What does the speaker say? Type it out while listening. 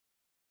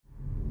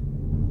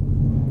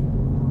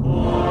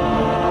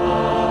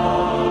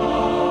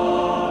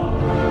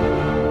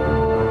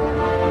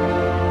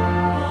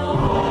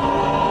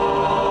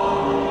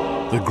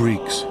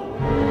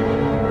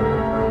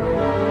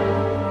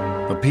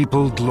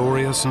people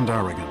glorious and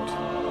arrogant,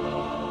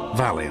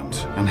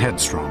 valiant and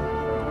headstrong.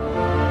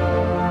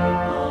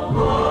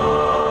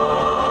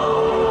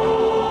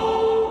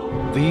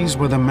 These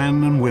were the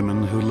men and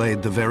women who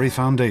laid the very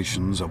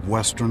foundations of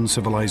Western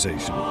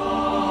civilization.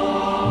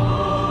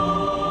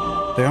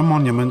 Their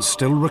monuments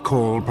still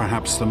recall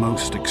perhaps the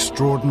most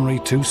extraordinary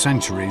 2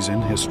 centuries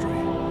in history.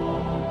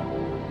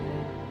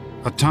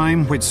 A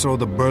time which saw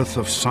the birth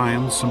of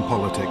science and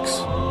politics,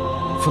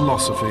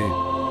 philosophy,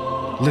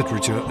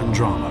 literature and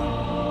drama.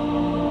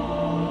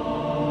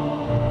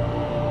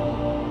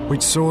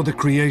 Which saw the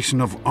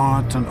creation of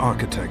art and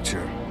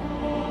architecture.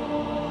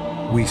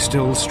 We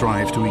still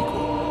strive to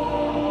equal.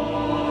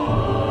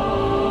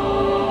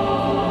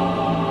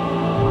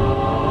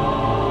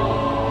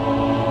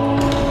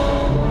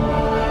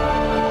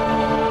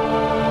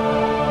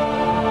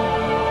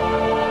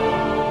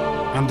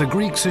 And the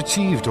Greeks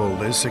achieved all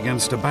this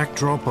against a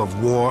backdrop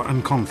of war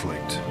and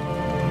conflict.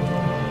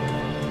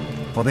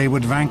 For they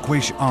would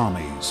vanquish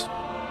armies,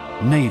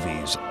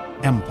 navies,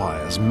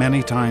 empires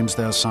many times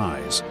their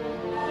size,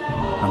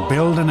 and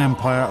build an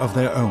empire of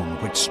their own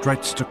which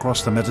stretched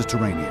across the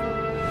Mediterranean.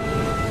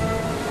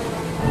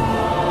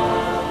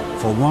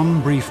 For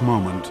one brief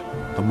moment,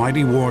 the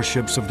mighty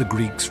warships of the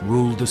Greeks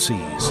ruled the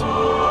seas,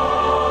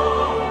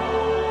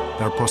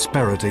 their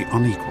prosperity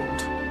unequaled.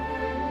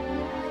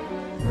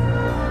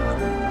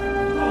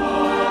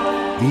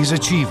 These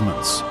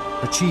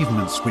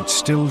achievements which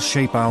still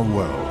shape our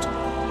world,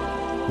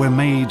 were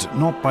made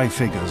not by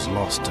figures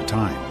lost to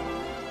time,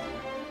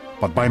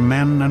 but by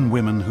men and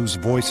women whose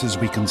voices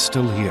we can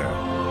still hear,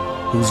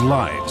 whose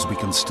lives we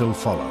can still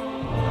follow.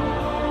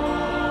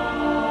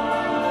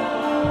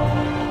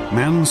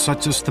 Men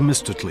such as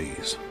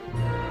Themistocles,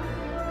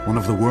 one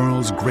of the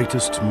world's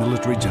greatest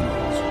military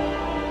generals.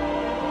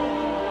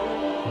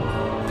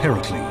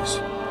 Pericles,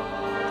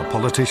 a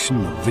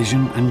politician of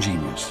vision and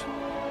genius.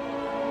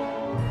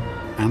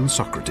 And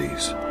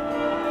Socrates,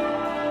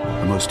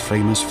 the most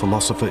famous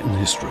philosopher in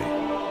history.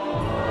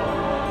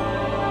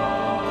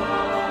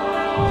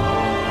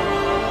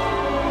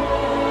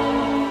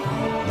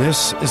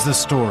 This is the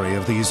story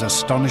of these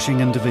astonishing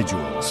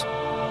individuals,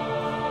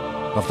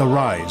 of the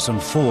rise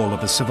and fall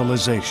of a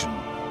civilization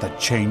that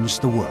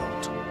changed the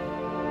world.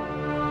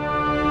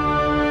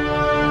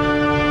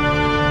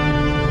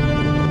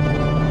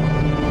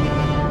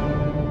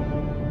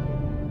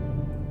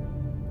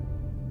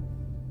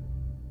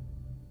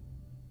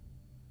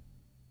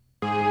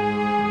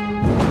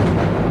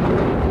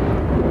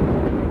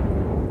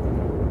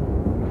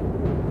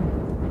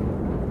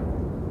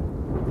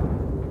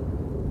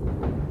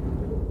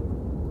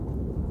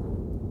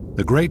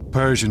 The great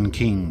Persian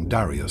king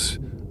Darius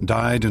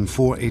died in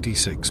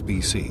 486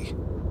 BC,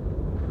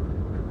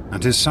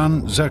 and his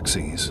son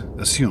Xerxes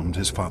assumed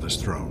his father's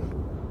throne.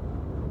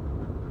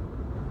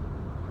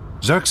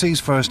 Xerxes'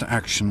 first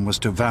action was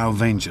to vow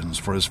vengeance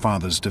for his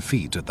father's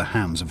defeat at the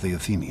hands of the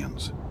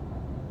Athenians.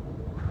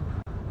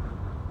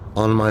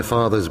 On my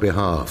father's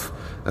behalf,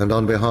 and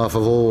on behalf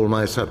of all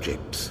my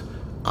subjects,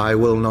 I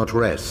will not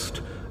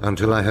rest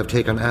until I have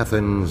taken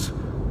Athens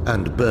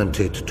and burnt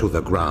it to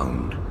the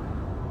ground.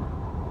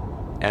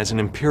 As an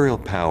imperial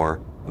power,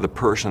 the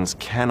Persians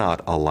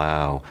cannot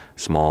allow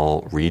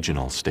small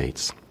regional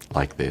states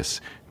like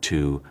this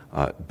to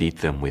beat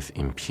them with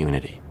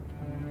impunity.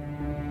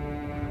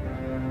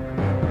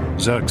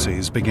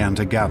 Xerxes began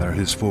to gather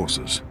his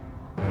forces.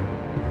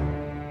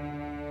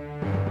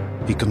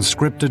 He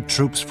conscripted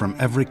troops from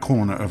every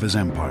corner of his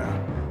empire.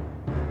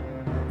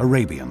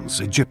 Arabians,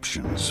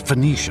 Egyptians,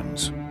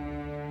 Phoenicians,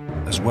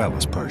 as well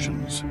as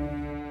Persians.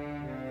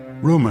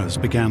 Rumors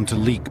began to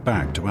leak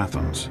back to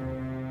Athens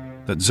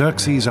that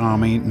Xerxes'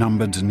 army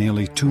numbered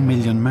nearly 2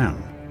 million men,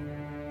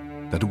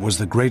 that it was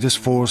the greatest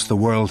force the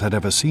world had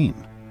ever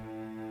seen,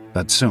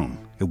 that soon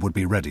it would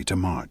be ready to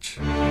march.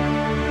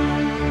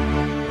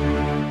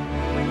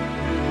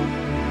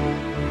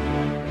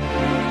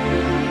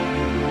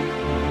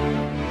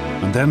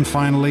 And then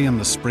finally, in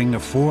the spring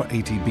of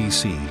 480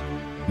 BC,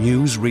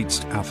 news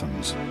reached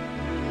Athens.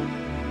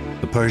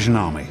 The Persian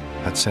army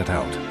had set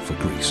out for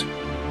Greece.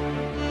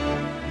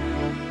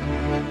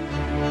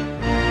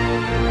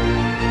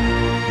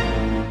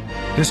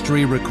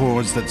 History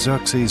records that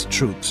Xerxes'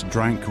 troops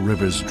drank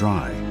rivers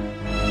dry.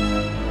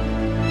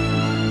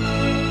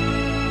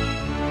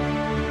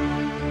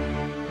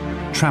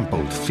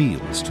 Trampled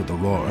fields to the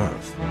raw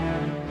earth,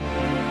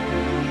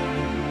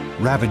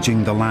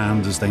 ravaging the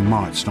land as they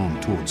marched on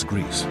towards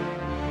Greece.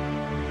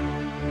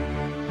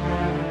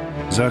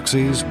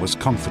 Xerxes was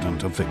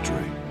confident of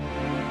victory.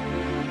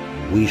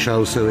 We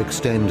shall so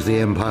extend the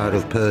empire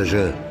of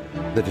Persia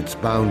that its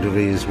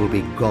boundaries will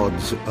be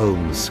God's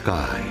own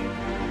sky,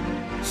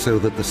 so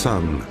that the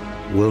sun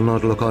will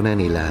not look on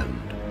any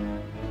land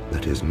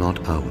that is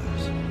not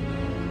ours.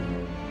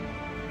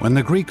 When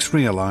the Greeks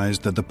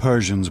realized that the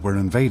Persians were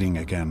invading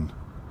again,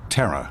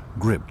 terror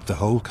gripped the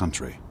whole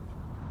country.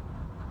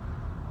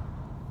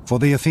 For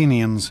the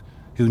Athenians,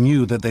 who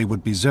knew that they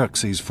would be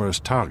Xerxes'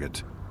 first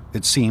target,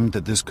 it seemed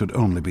that this could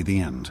only be the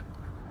end.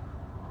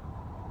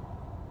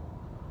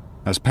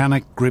 As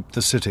panic gripped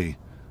the city,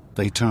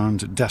 they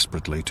turned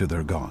desperately to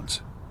their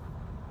gods.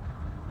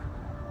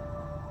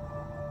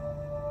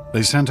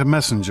 They sent a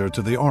messenger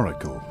to the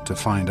oracle to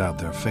find out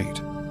their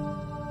fate.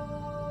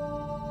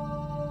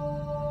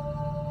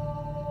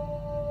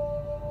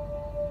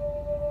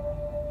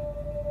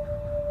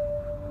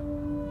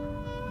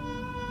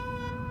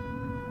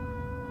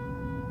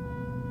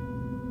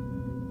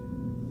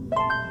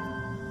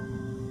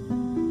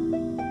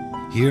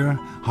 Here,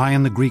 high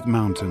in the Greek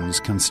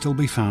mountains, can still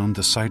be found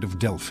the site of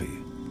Delphi,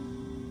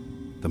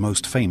 the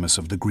most famous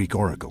of the Greek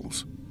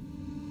oracles.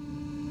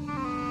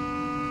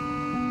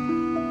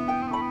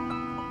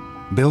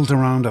 Built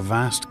around a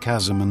vast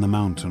chasm in the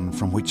mountain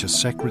from which a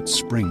sacred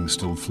spring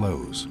still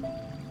flows.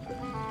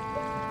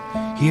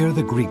 Here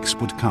the Greeks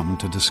would come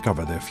to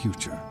discover their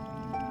future.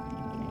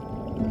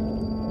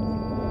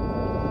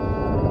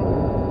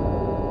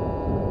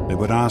 They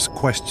would ask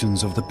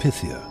questions of the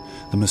Pythia,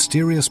 the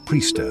mysterious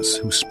priestess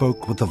who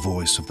spoke with the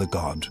voice of the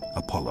god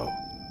Apollo.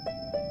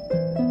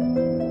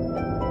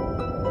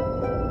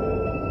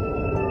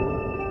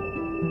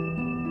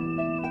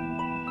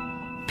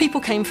 People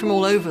came from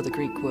all over the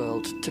Greek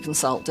world to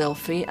consult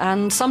Delphi,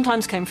 and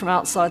sometimes came from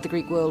outside the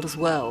Greek world as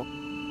well.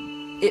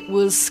 It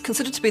was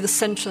considered to be the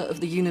centre of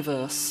the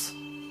universe.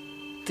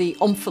 The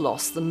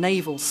omphalos, the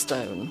navel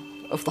stone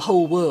of the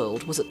whole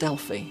world, was at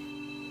Delphi.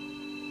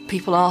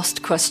 People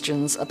asked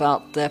questions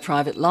about their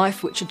private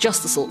life, which are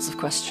just the sorts of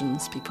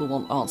questions people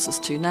want answers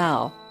to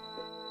now.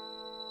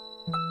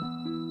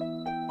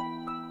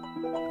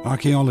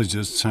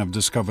 Archaeologists have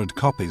discovered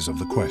copies of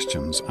the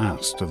questions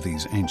asked of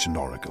these ancient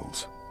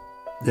oracles.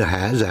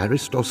 Has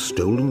Aristotle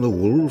stolen the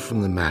wool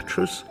from the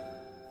mattress?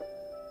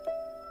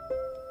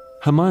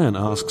 Hermione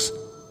asks,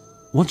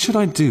 "What should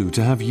I do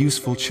to have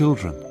useful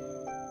children?"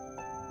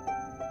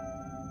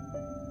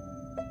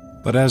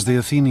 But as the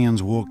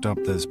Athenians walked up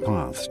this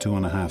path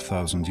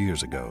 2,500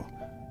 years ago,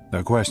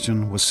 their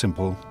question was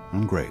simple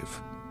and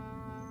grave.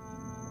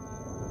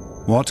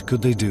 What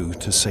could they do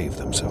to save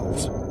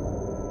themselves?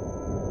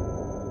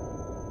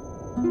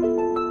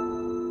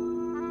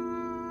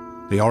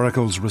 The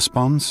oracle's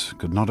response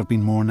could not have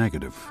been more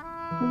negative.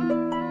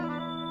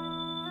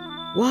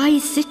 Why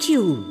sit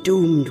you,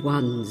 doomed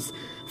ones?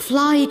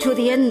 Fly to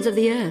the ends of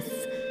the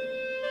earth.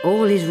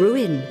 All is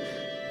ruin,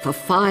 for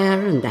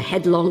fire and the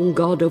headlong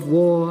god of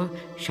war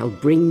shall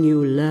bring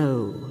you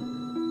low.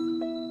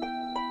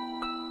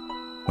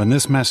 When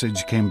this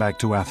message came back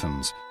to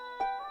Athens,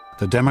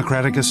 the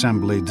Democratic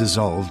Assembly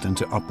dissolved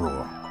into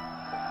uproar.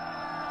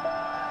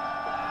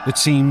 It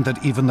seemed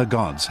that even the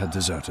gods had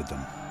deserted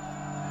them.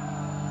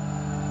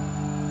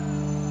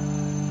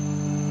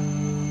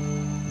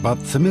 But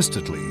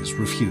Themistocles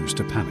refused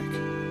to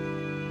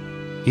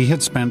panic. He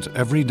had spent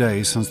every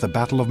day since the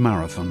Battle of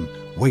Marathon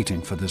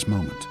waiting for this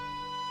moment.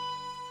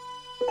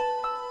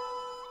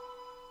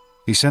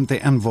 He sent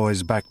the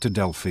envoys back to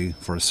Delphi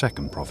for a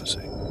second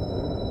prophecy.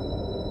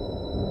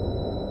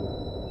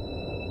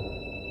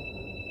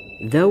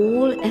 Though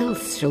all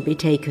else shall be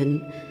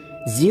taken,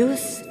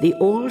 Zeus, the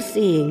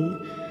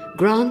all-seeing,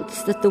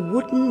 grants that the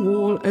wooden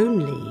wall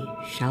only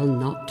shall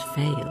not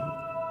fail.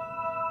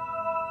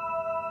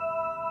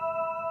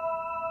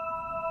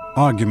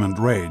 Argument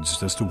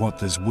raged as to what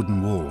this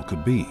wooden wall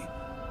could be.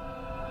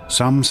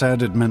 Some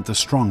said it meant the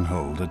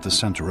stronghold at the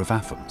center of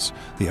Athens,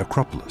 the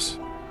Acropolis.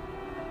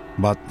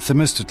 But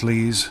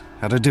Themistocles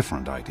had a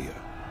different idea.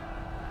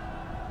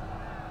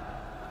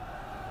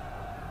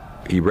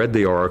 He read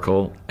the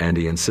oracle and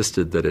he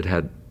insisted that it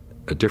had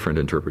a different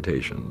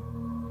interpretation.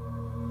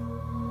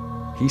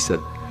 He said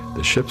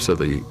the ships are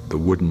the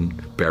wooden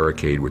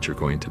barricade which are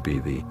going to be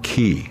the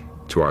key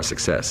to our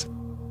success.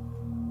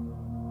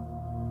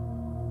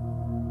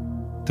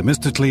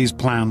 Themistocles'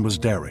 plan was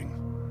daring.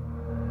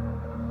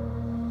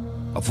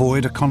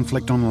 Avoid a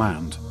conflict on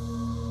land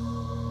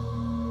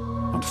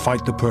and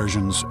fight the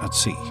Persians at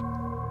sea.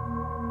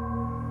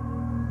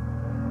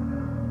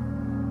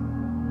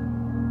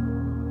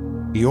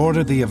 He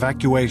ordered the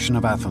evacuation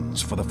of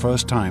Athens for the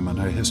first time in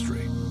her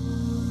history.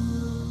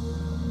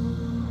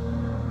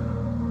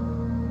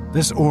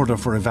 This order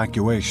for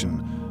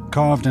evacuation,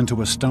 carved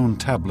into a stone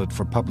tablet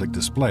for public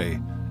display,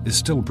 is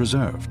still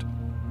preserved,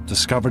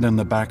 discovered in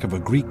the back of a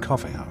Greek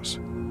coffeehouse.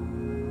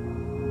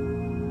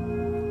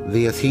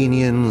 The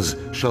Athenians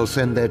shall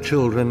send their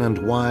children and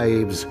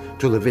wives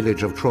to the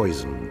village of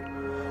Troezen.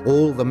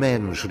 All the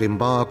men should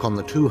embark on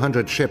the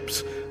 200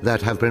 ships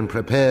that have been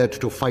prepared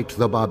to fight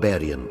the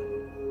barbarian.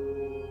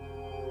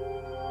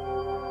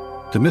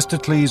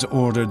 Themistocles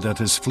ordered that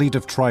his fleet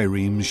of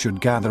triremes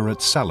should gather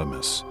at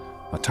Salamis,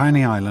 a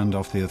tiny island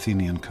off the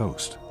Athenian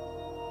coast.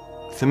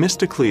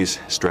 Themistocles'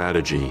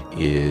 strategy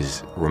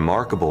is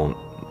remarkable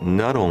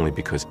not only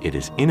because it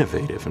is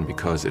innovative and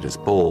because it is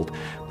bold,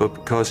 but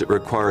because it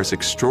requires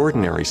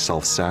extraordinary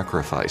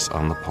self-sacrifice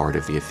on the part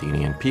of the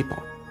Athenian people.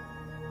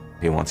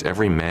 He wants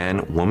every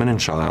man, woman, and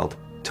child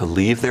to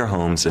leave their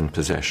homes and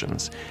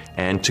possessions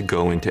and to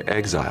go into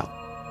exile.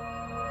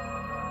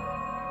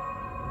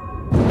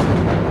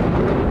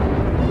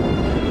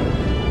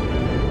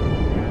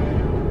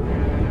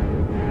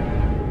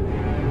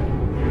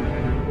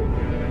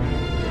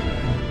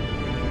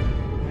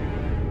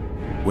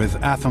 With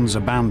Athens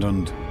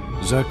abandoned,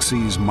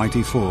 Xerxes'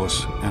 mighty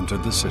force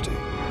entered the city.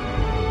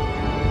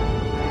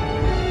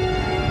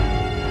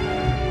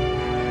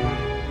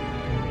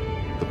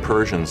 The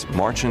Persians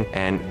march in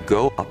and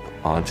go up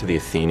onto the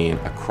Athenian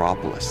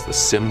Acropolis, the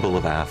symbol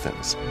of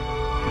Athens.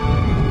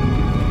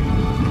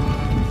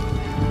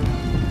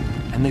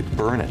 And they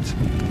burn it.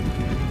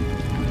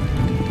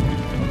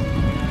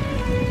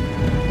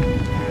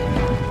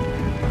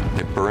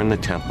 They burn the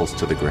temples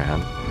to the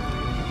ground.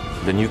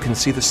 Then you can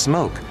see the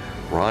smoke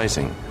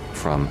rising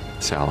from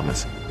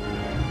Salamis.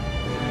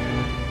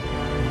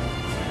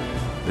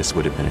 This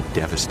would have been a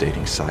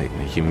devastating sight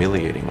and a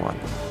humiliating one.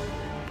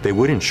 They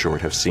would, in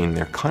short, have seen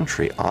their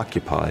country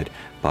occupied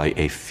by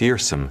a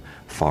fearsome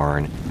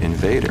foreign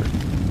invader.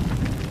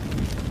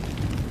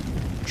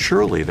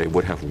 Surely they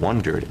would have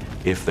wondered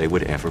if they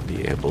would ever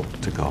be able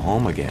to go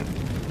home again.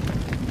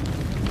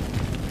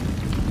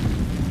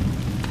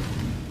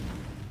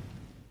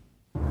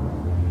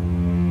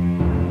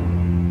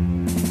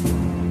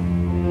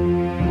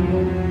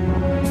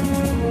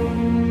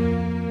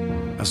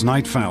 As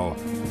night fell,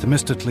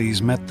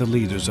 Themistocles met the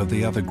leaders of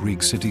the other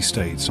Greek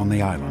city-states on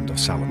the island of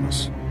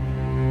Salamis.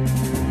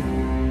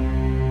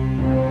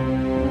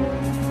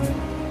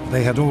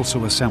 They had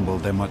also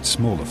assembled their much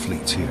smaller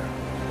fleets here.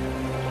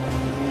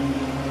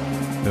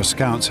 Their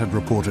scouts had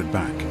reported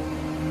back.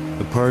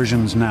 The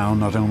Persians now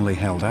not only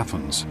held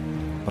Athens,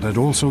 but had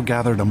also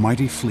gathered a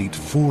mighty fleet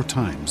 4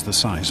 times the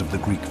size of the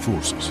Greek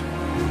forces.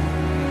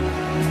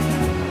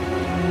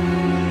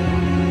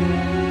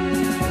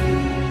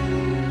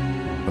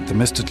 But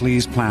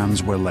Themistocles'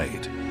 plans were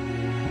laid.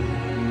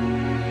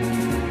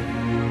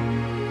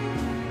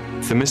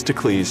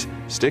 Themistocles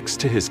sticks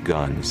to his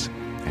guns,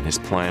 and his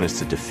plan is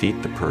to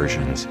defeat the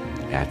Persians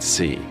at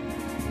sea.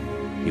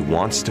 He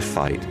wants to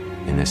fight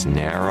in this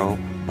narrow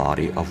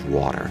body of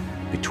water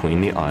between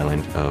the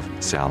island of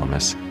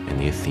Salamis and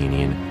the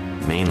Athenian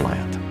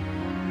mainland.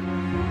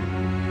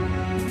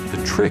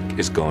 The trick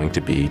is going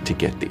to be to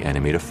get the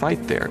enemy to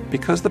fight there,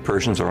 because the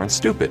Persians aren't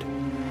stupid.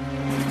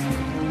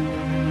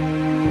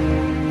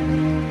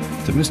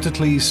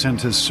 Themistocles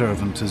sent his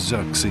servant to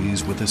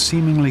Xerxes with a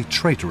seemingly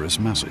traitorous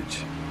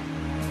message.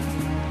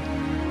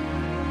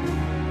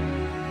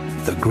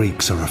 The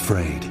Greeks are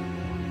afraid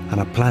and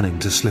are planning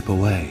to slip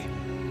away.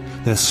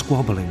 They're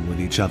squabbling with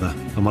each other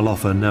and will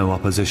offer no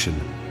opposition.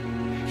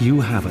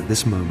 You have at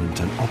this moment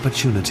an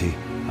opportunity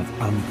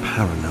of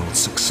unparalleled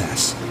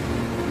success.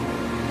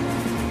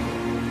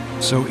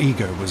 So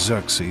eager was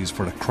Xerxes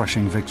for a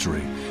crushing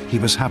victory, he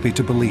was happy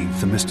to believe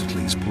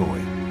Themistocles'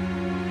 ploy.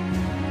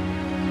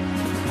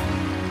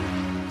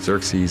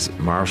 Xerxes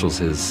marshals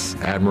his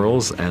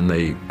admirals, and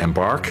they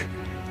embark,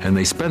 and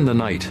they spend the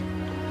night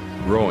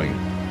rowing.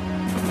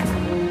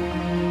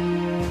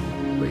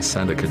 They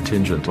send a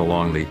contingent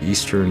along the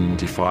eastern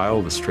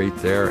defile, the strait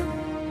there.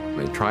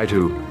 They try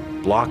to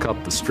block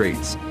up the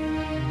straits.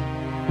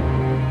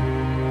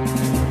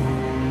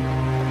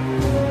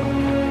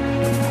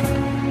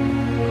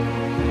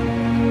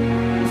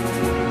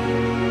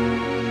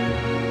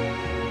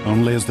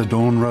 Only as the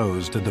dawn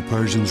rose did the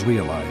Persians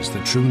realize the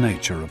true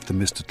nature of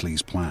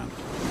Themistocles' plan.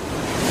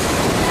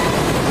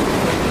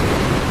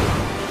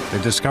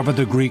 They discovered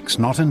the Greeks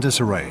not in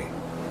disarray,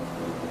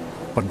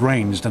 but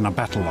ranged in a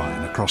battle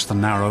line across the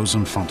narrows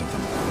in front of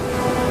them.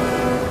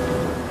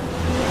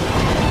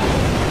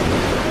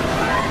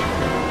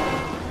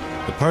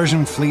 The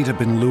Persian fleet had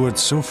been lured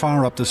so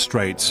far up the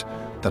straits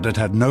that it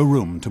had no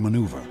room to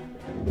maneuver.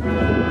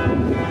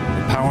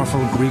 The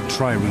powerful Greek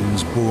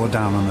triremes bore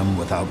down on them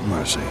without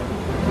mercy.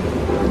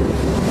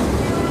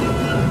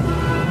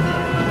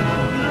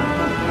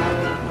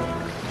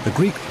 The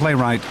Greek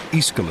playwright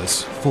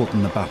Aeschylus fought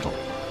in the battle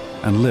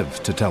and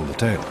lived to tell the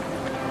tale.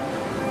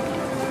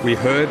 We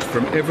heard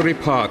from every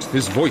part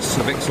this voice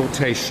of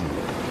exhortation.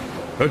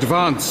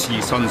 Advance,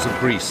 ye sons of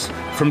Greece,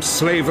 from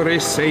slavery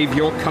save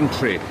your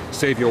country,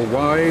 save your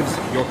wives,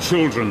 your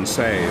children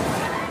save.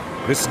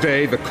 This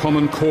day the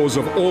common cause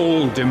of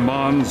all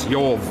demands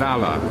your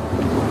valor.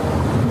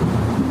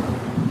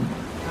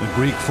 The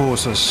Greek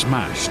forces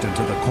smashed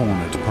into the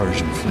cornered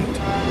Persian fleet.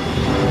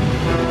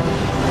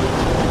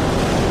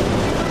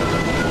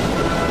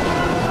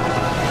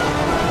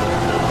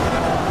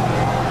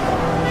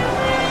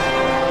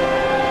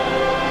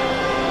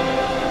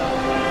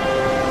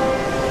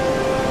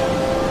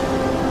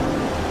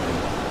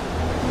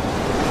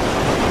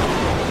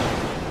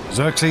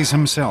 Xerxes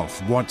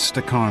himself watched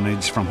the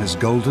carnage from his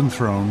golden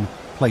throne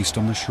placed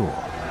on the shore.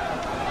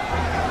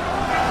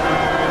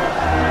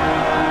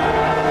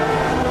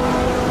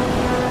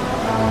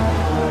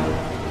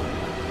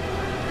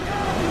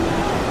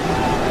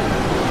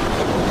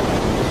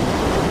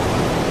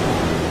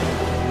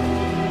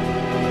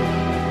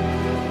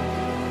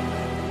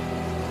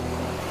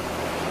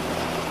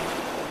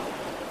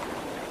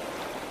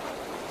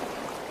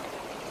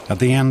 At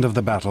the end of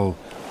the battle,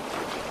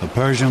 the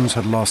Persians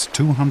had lost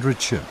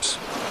 200 ships.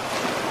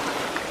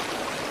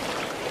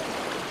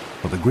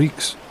 For the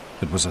Greeks,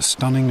 it was a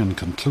stunning and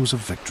conclusive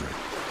victory.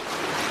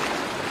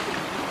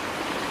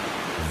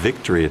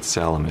 victory at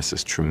Salamis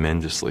is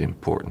tremendously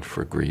important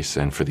for Greece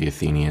and for the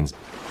Athenians.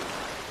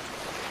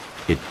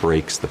 It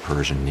breaks the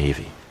Persian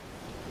navy.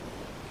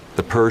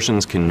 The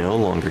Persians can no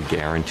longer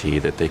guarantee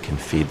that they can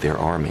feed their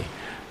army,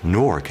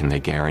 nor can they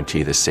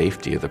guarantee the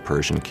safety of the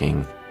Persian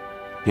king.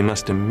 He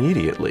must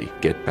immediately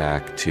get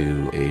back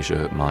to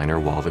Asia Minor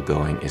while the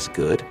going is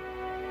good.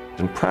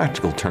 In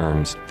practical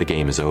terms, the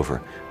game is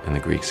over, and the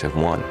Greeks have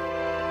won.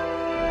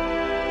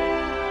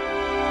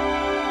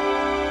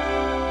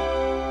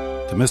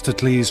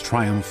 Themistocles'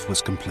 triumph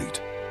was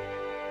complete.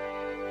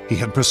 He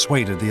had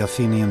persuaded the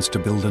Athenians to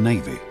build a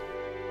navy.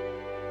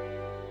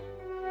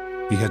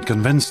 He had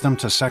convinced them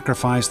to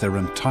sacrifice their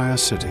entire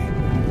city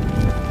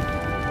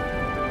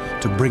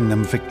to bring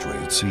them victory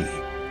at sea.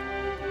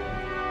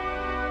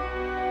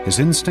 His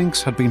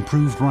instincts had been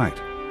proved right.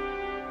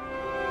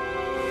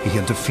 He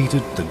had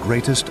defeated the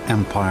greatest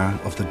empire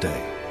of the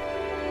day.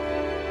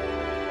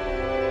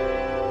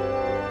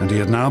 And he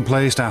had now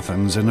placed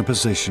Athens in a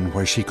position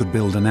where she could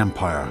build an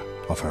empire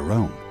of her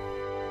own.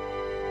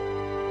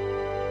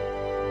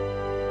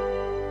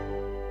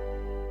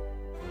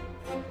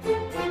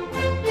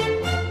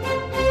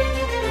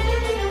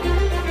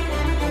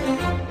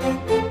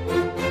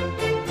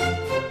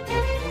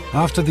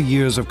 After the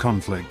years of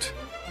conflict,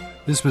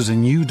 this was a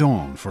new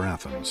dawn for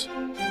Athens.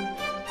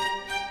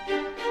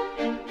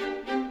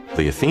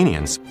 The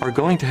Athenians are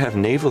going to have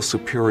naval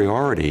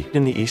superiority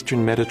in the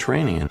eastern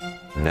Mediterranean.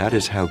 And that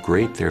is how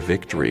great their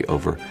victory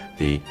over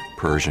the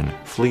Persian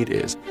fleet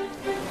is.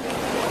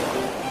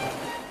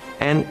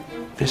 And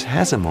this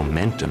has a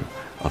momentum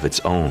of its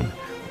own.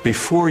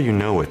 Before you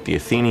know it, the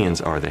Athenians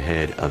are the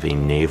head of a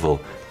naval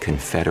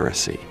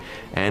confederacy,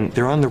 and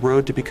they're on the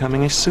road to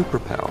becoming a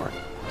superpower.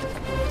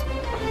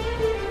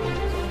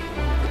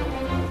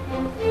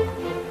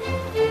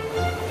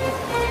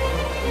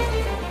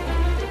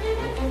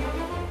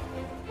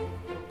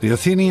 The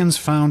Athenians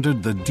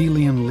founded the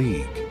Delian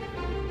League,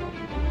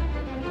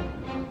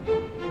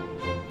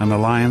 an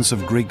alliance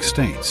of Greek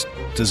states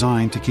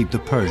designed to keep the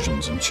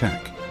Persians in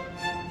check.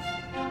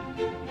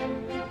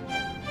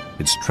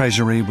 Its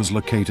treasury was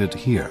located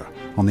here,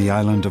 on the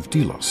island of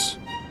Delos,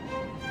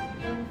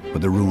 where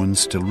the ruins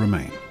still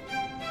remain.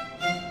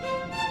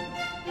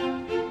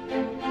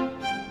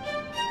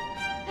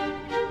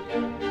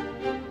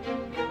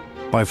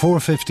 By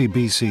 450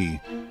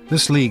 BC,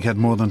 this league had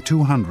more than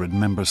 200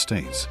 member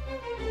states,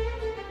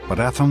 but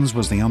Athens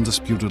was the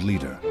undisputed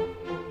leader.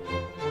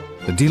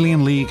 The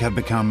Delian League had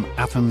become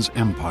Athens'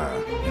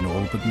 empire in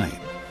all but name.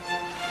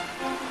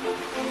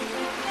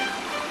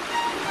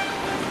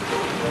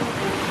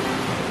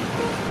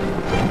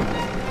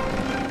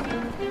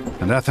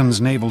 And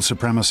Athens' naval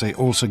supremacy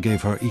also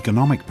gave her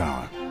economic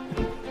power.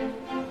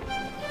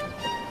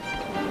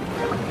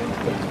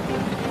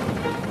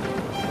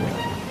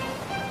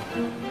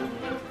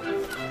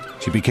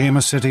 She became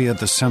a city at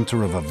the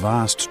center of a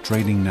vast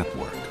trading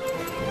network.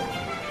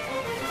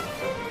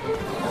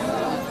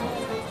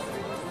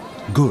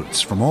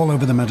 Goods from all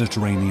over the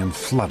Mediterranean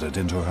flooded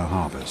into her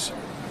harbors.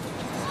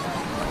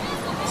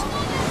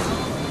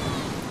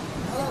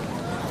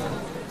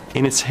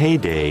 In its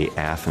heyday,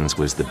 Athens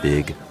was the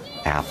big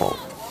apple,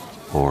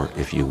 or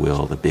if you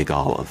will, the big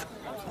olive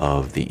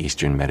of the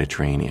eastern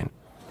Mediterranean.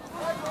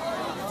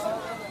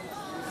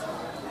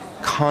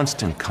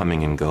 Constant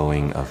coming and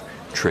going of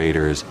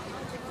traders.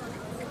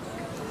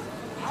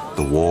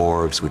 The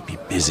wharves would be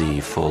busy,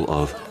 full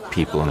of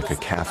people in a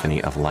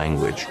cacophony of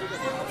language.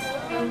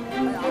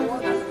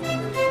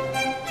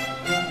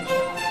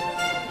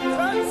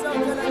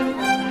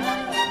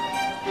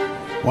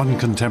 One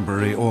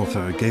contemporary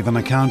author gave an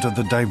account of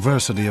the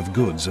diversity of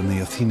goods in the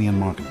Athenian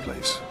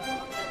marketplace.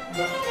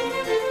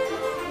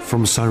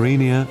 From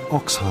Cyrenia,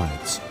 ox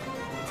hides.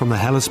 From the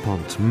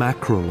Hellespont,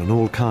 mackerel and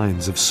all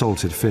kinds of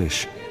salted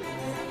fish.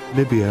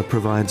 Libya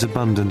provides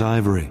abundant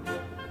ivory.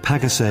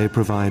 Pagasae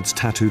provides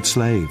tattooed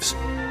slaves.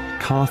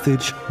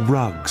 Carthage,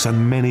 rugs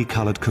and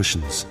many-coloured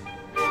cushions.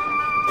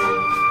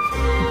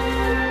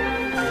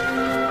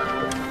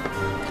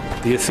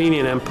 The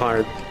Athenian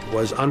Empire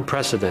was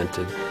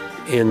unprecedented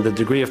in the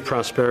degree of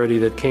prosperity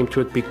that came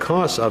to it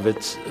because of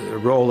its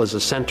role as a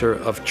center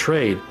of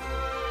trade.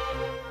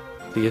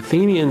 The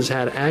Athenians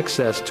had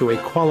access to a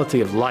quality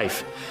of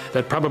life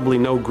that probably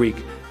no Greek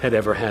had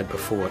ever had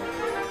before.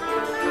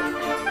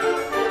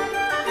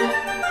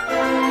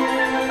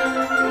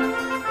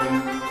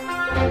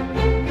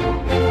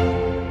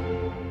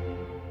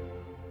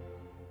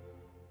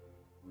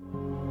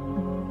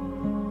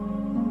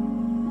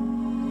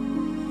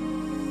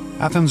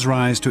 Athens'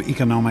 rise to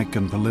economic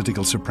and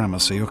political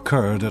supremacy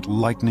occurred at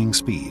lightning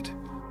speed.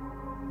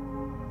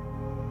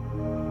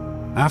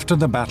 After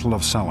the Battle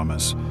of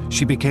Salamis,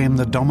 she became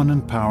the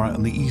dominant power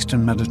in the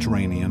eastern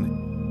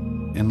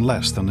Mediterranean in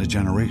less than a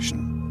generation.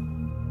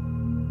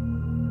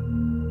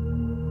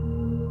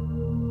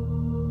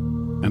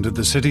 And at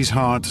the city's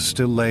heart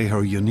still lay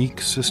her unique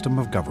system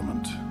of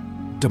government,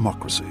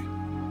 democracy.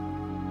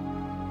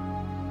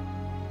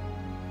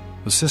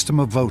 A system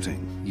of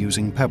voting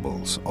using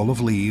pebbles, olive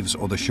leaves,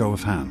 or the show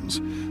of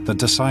hands that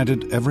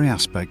decided every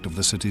aspect of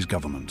the city's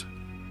government.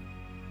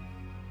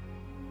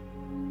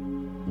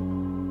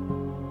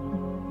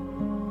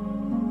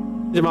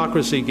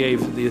 Democracy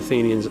gave the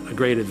Athenians a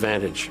great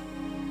advantage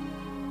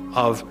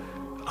of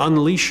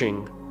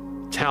unleashing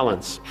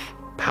talents,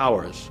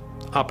 powers,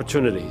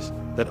 opportunities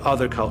that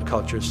other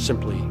cultures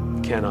simply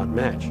cannot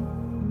match.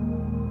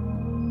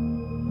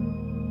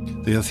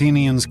 The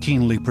Athenians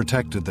keenly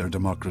protected their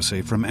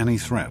democracy from any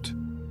threat,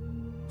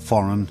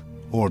 foreign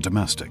or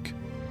domestic.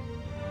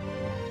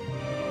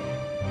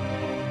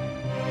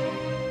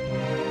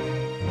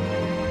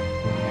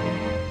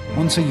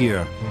 Once a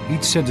year,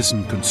 each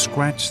citizen could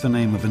scratch the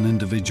name of an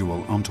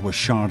individual onto a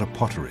shard of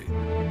pottery,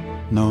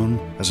 known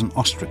as an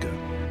ostraca,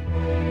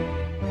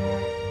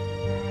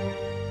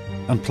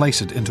 and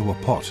place it into a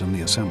pot in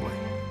the assembly.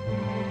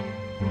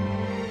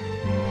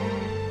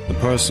 The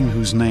person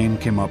whose name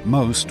came up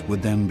most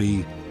would then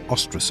be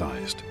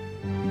ostracized,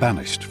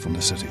 banished from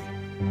the city.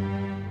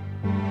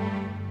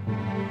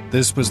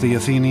 This was the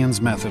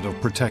Athenians' method of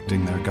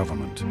protecting their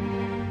government,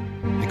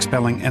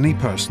 expelling any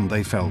person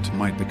they felt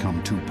might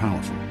become too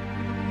powerful.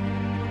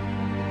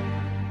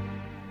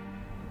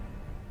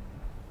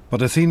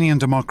 But Athenian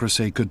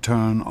democracy could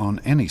turn on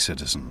any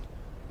citizen,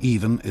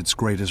 even its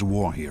greatest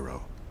war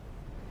hero.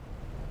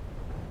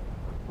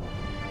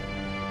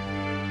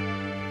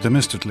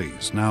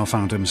 Themistocles now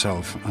found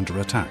himself under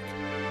attack.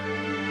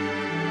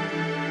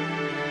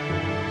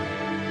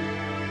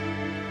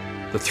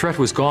 The threat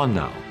was gone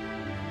now.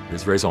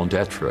 His raison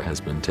d'etre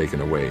has been taken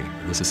away.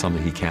 This is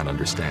something he can't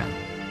understand.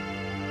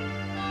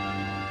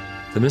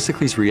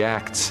 Themistocles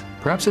reacts,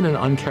 perhaps in an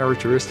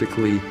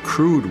uncharacteristically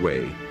crude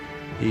way.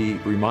 He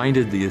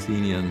reminded the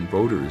Athenian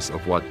voters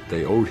of what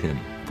they owed him.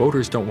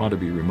 Voters don't want to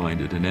be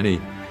reminded in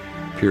any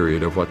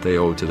period of what they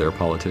owe to their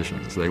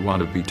politicians. They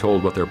want to be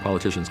told what their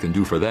politicians can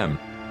do for them.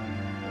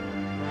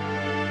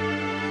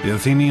 The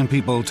Athenian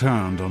people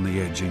turned on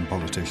the aging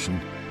politician.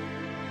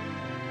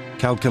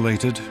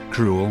 Calculated,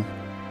 cruel,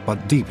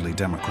 but deeply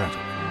democratic.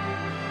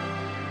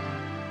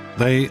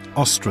 They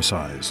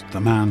ostracized the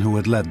man who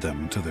had led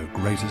them to their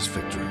greatest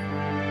victory.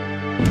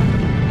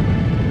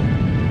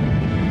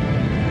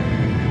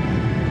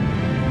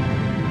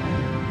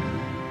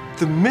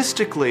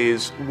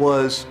 Themistocles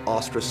was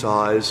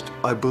ostracized,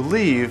 I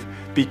believe,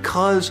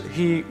 because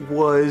he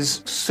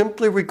was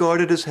simply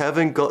regarded as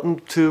having gotten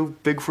too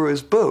big for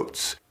his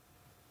boots.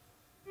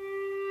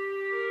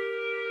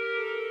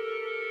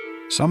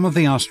 Some of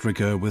the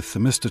ostraca with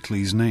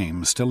Themistocles'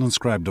 name still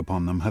inscribed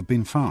upon them have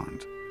been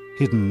found,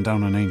 hidden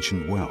down an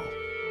ancient well.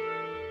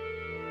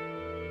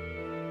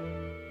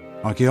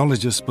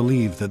 Archaeologists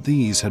believe that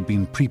these had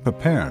been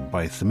pre-prepared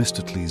by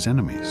Themistocles'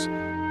 enemies,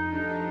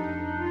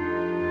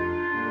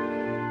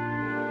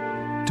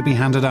 to be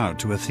handed out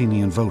to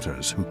Athenian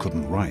voters who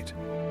couldn't write.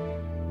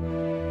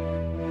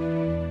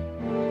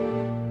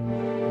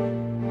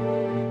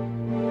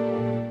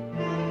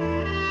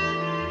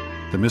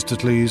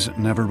 Themistocles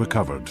never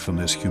recovered from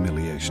this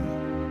humiliation.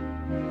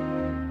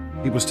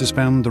 He was to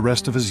spend the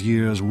rest of his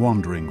years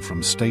wandering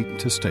from state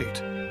to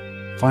state,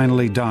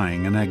 finally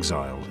dying in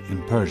exile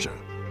in Persia,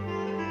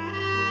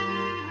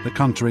 the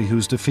country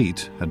whose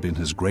defeat had been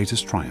his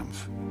greatest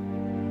triumph.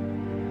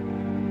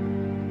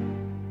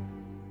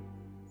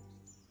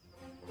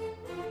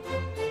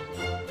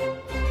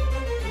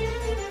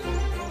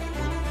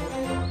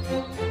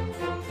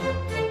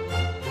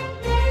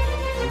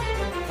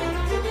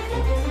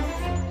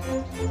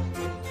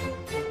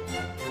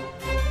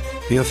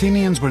 The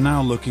Athenians were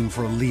now looking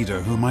for a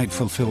leader who might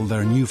fulfill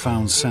their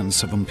newfound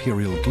sense of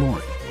imperial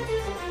glory.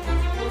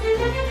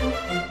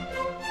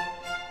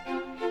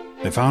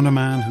 They found a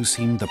man who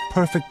seemed the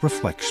perfect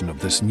reflection of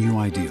this new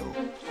ideal.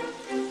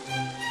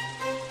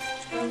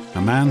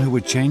 A man who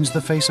would change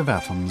the face of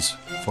Athens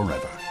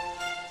forever.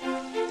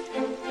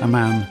 A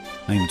man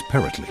named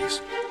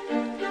Pericles.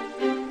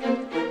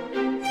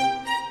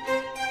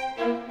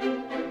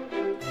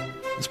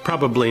 It's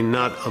probably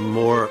not a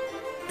more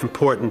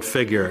important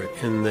figure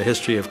in the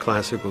history of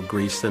classical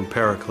Greece than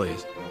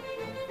Pericles.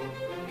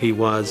 He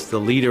was the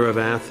leader of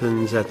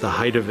Athens at the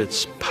height of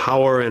its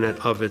power and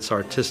of its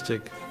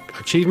artistic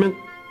achievement.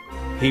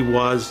 He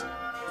was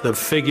the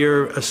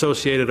figure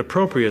associated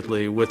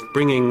appropriately with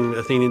bringing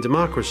Athenian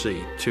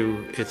democracy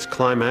to its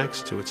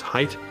climax, to its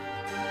height.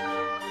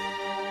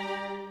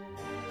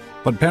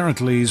 But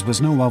Pericles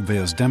was no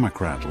obvious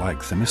democrat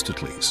like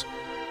Themistocles,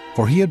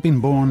 for he had been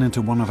born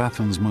into one of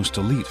Athens' most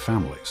elite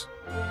families.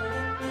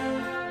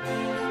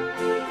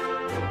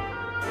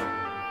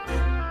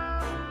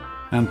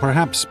 And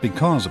perhaps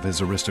because of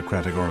his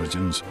aristocratic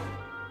origins,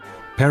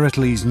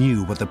 Pericles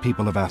knew what the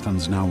people of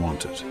Athens now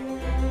wanted: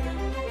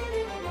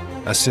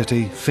 a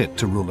city fit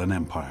to rule an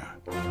empire.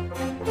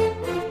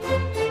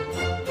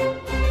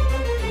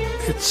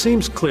 It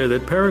seems clear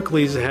that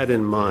Pericles had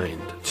in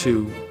mind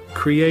to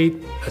create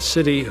a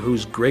city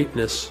whose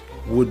greatness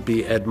would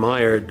be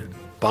admired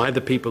by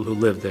the people who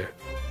lived there,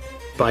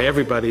 by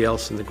everybody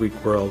else in the Greek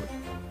world,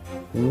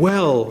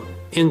 well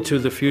into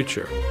the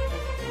future.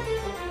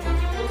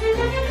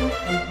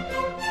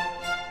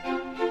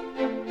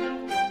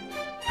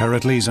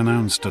 Pericles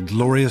announced a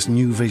glorious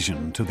new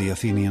vision to the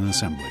Athenian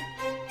assembly.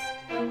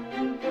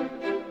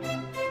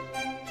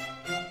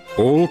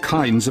 All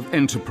kinds of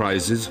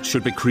enterprises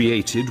should be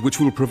created which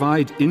will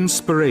provide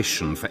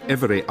inspiration for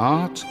every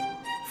art,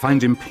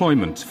 find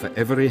employment for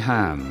every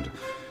hand.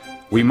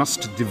 We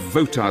must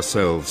devote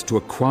ourselves to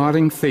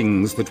acquiring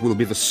things that will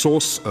be the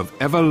source of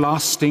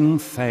everlasting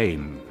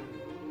fame.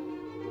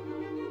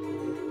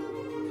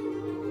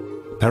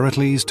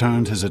 Pericles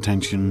turned his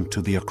attention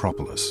to the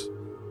Acropolis,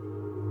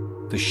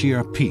 the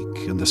sheer peak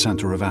in the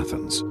center of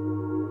Athens,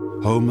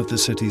 home of the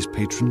city's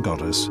patron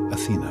goddess,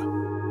 Athena.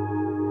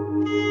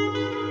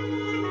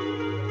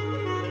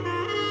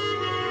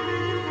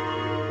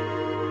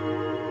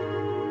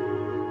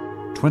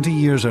 "20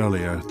 years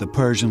earlier, the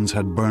Persians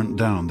had burnt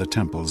down the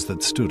temples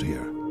that stood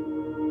here.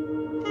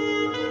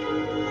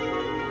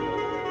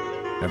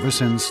 Ever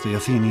since, the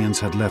Athenians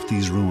had left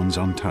these ruins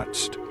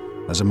untouched,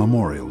 as a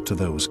memorial to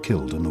those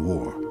killed in the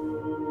war.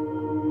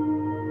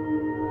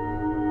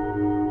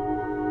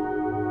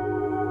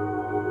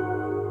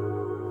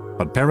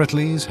 But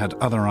Pericles had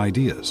other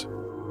ideas.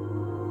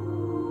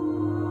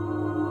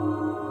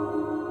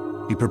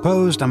 He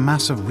proposed a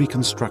massive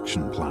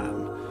reconstruction plan.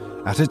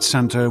 At its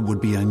center would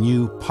be a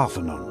new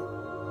Parthenon,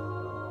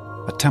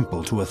 a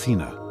temple to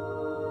Athena,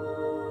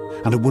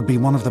 and it would be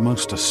one of the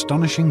most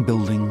astonishing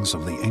buildings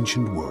of the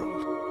ancient world.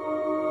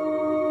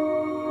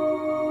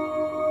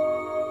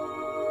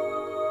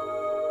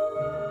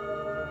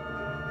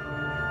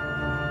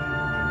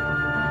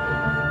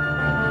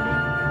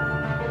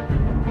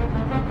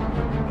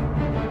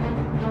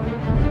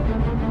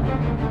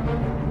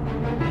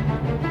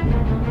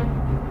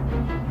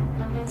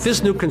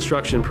 This new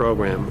construction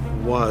program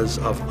was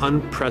of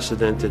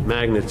unprecedented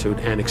magnitude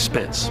and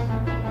expense.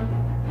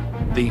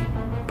 The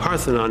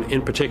Parthenon,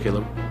 in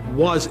particular,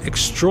 was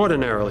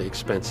extraordinarily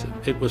expensive.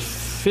 It was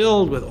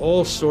filled with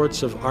all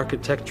sorts of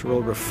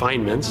architectural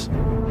refinements.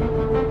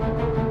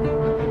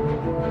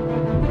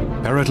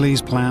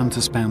 Pericles planned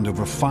to spend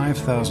over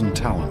 5,000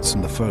 talents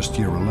in the first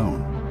year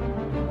alone,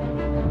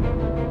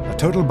 a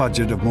total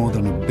budget of more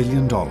than $1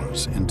 billion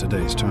in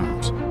today's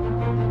terms.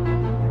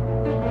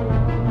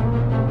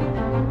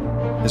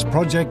 His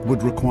project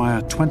would require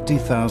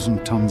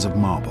 20,000 tons of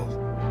marble.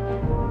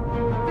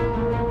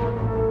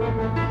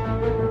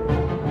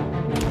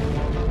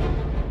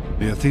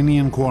 The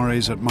Athenian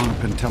quarries at Mount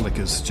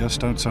Pentelicus,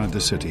 just outside the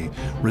city,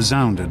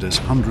 resounded as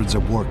hundreds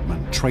of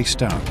workmen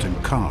traced out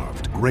and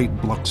carved great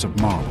blocks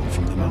of marble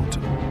from the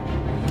mountain.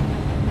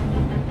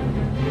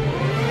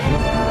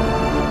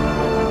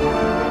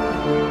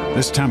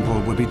 This temple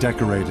would be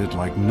decorated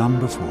like none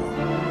before.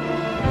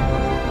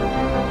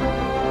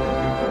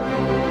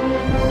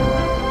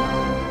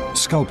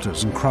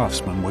 Sculptors and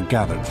craftsmen were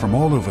gathered from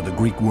all over the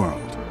Greek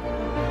world.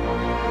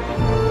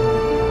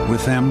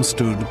 With them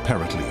stood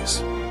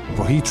Pericles,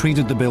 for he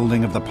treated the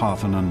building of the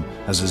Parthenon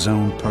as his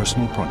own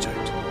personal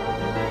project.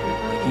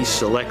 He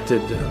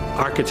selected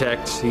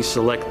architects, he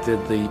selected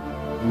the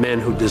men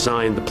who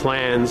designed the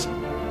plans.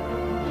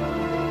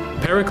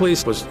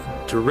 Pericles was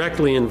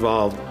directly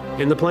involved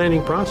in the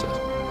planning process.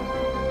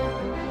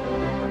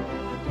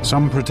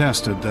 Some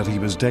protested that he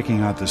was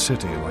decking out the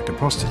city like a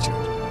prostitute.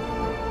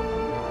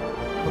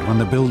 But when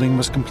the building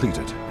was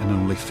completed in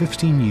only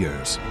 15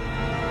 years,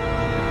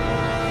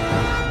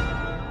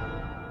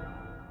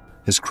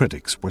 his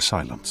critics were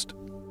silenced.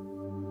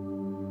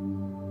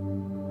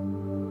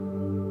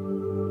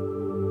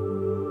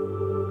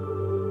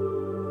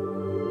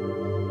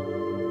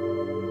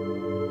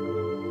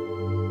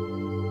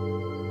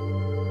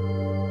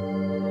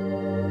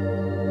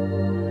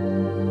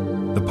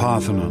 The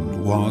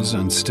Parthenon was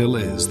and still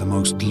is the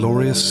most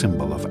glorious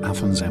symbol of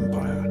Athens'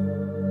 empire.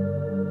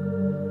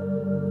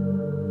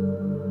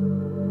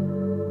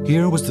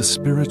 Here was the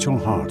spiritual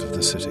heart of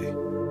the city,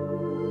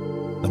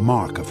 the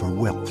mark of her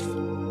wealth,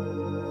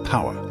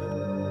 power,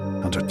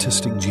 and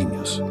artistic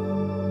genius.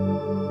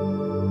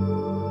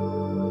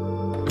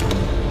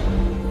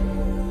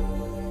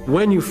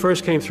 When you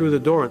first came through the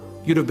door,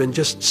 you'd have been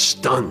just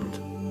stunned.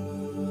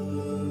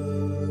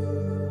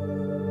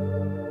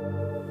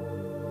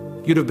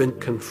 You'd have been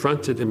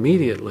confronted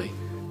immediately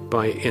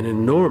by an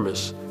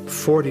enormous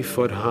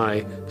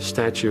 40-foot-high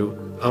statue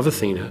of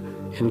Athena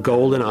in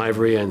gold and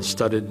ivory and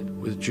studded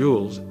with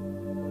jewels.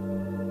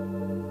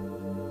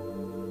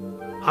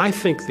 I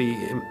think the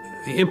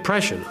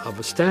impression of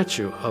a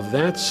statue of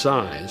that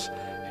size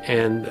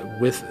and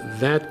with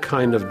that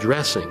kind of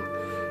dressing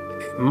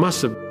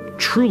must have been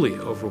truly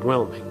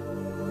overwhelming.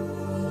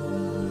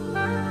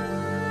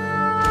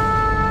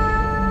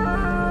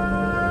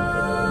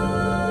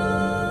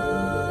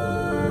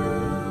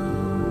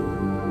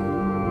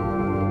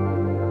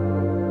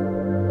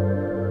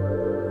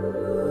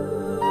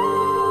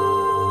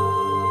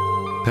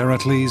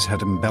 Pericles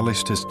had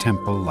embellished his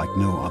temple like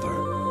no other.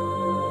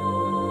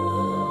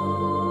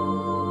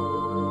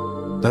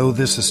 Though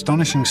this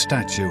astonishing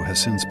statue has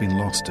since been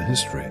lost to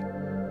history,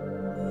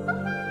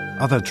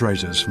 other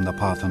treasures from the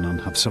Parthenon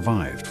have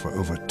survived for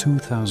over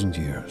 2,000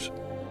 years.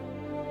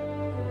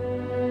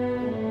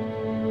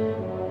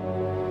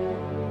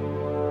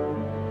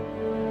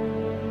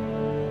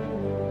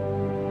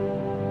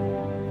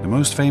 The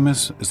most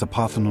famous is the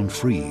Parthenon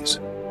frieze.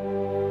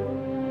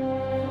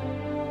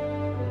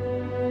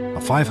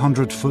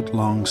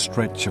 500-foot-long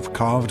stretch of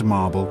carved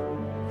marble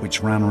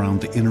which ran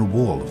around the inner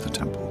wall of the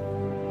temple.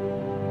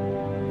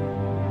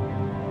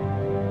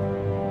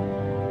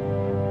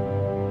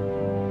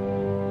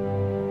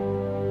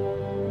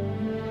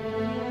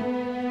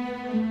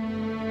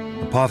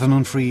 The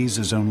Parthenon frieze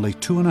is only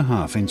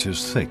 2.5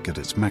 inches thick at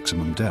its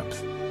maximum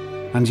depth,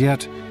 and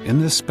yet in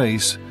this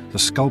space the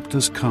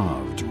sculptors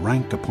carved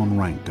rank upon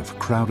rank of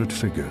crowded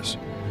figures,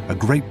 a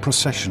great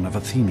procession of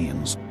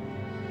Athenians,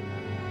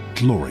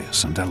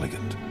 glorious and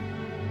elegant.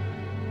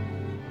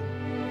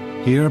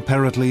 Here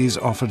Pericles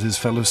offered his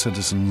fellow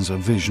citizens a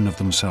vision of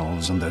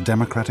themselves and their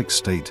democratic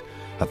state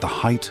at the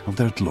height of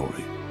their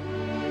glory.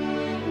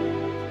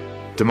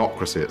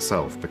 Democracy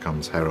itself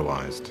becomes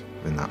heroized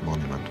in that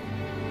monument.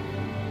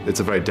 It's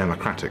a very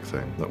democratic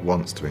thing that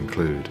wants to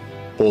include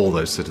all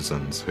those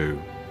citizens who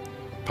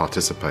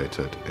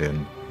participated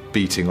in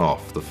beating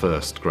off the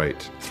first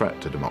great threat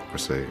to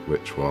democracy,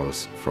 which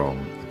was from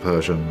the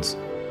Persians.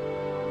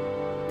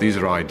 These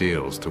are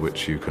ideals to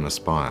which you can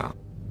aspire.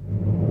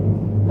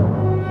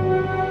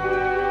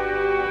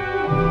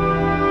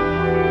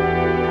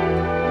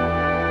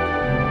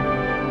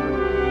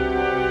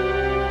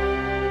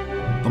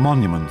 The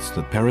monuments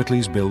that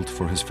Pericles built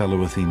for his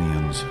fellow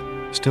Athenians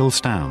still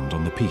stand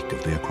on the peak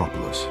of the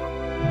Acropolis.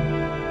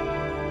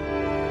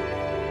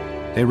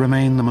 They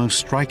remain the most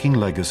striking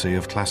legacy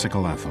of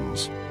classical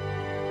Athens,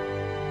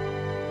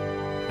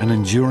 an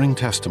enduring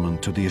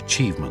testament to the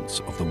achievements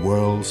of the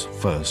world's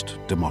first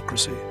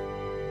democracy.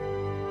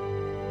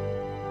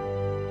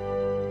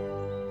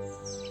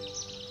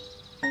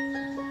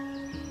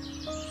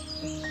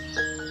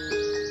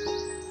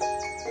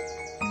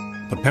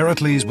 But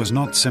Pericles was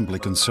not simply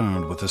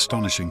concerned with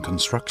astonishing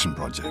construction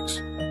projects.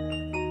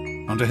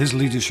 Under his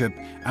leadership,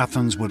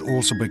 Athens would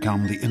also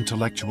become the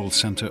intellectual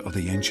center of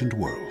the ancient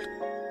world.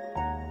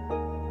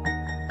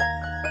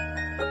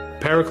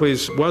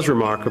 Pericles was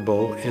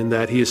remarkable in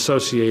that he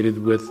associated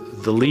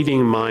with the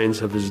leading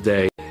minds of his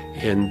day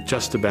in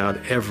just about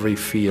every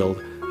field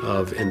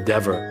of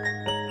endeavor.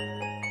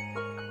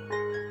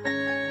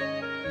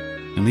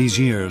 In these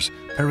years,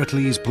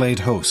 Pericles played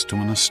host to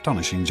an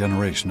astonishing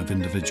generation of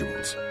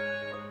individuals.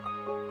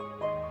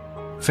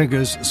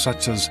 Figures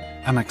such as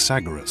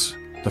Anaxagoras,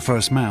 the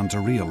first man to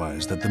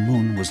realize that the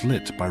moon was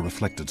lit by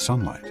reflected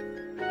sunlight.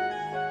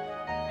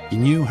 He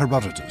knew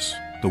Herodotus,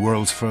 the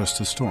world's first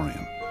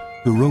historian,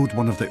 who wrote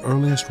one of the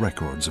earliest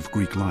records of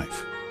Greek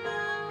life.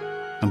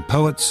 And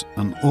poets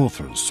and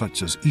authors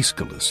such as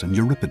Aeschylus and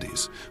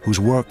Euripides,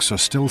 whose works are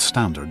still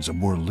standards of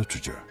world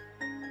literature.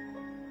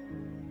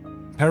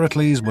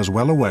 Pericles was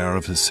well aware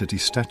of his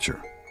city's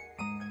stature.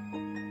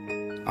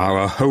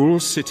 Our whole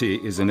city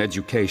is an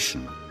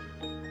education.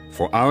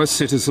 For our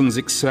citizens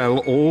excel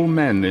all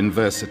men in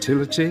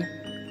versatility,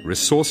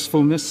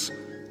 resourcefulness,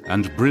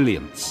 and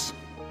brilliance.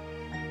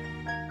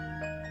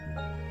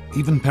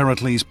 Even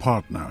Pericles'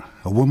 partner,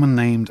 a woman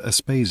named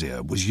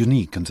Aspasia, was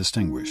unique and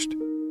distinguished.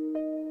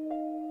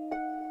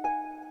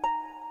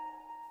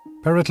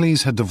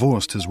 Pericles had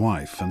divorced his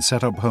wife and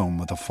set up home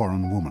with a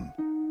foreign woman,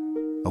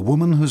 a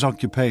woman whose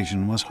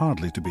occupation was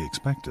hardly to be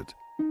expected.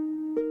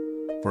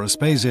 For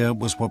Aspasia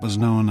was what was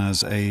known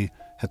as a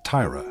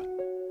hetaira,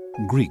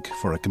 Greek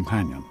for a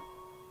companion.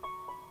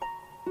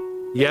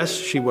 Yes,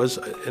 she was,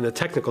 in a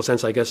technical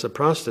sense, I guess, a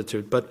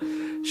prostitute, but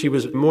she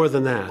was more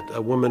than that,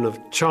 a woman of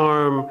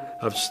charm,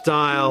 of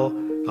style,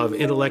 of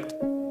intellect.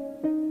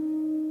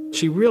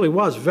 She really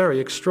was very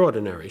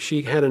extraordinary.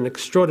 She had an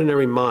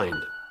extraordinary mind.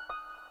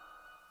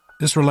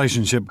 This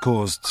relationship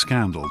caused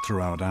scandal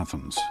throughout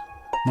Athens,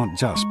 not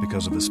just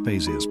because of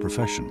Aspasia's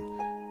profession,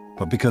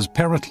 but because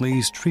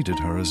Pericles treated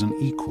her as an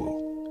equal,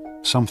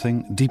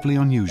 something deeply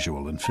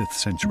unusual in 5th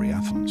century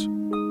Athens.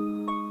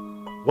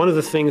 One of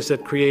the things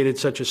that created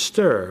such a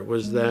stir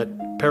was that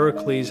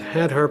Pericles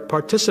had her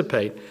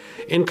participate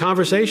in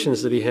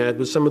conversations that he had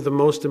with some of the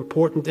most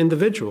important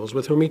individuals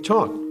with whom he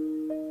talked.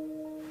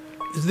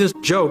 There's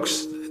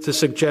jokes to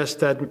suggest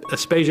that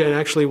Aspasia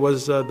actually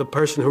was the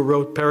person who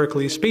wrote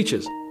Pericles'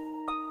 speeches.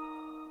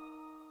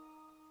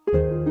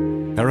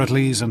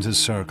 Pericles and his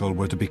circle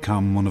were to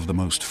become one of the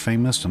most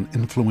famous and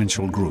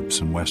influential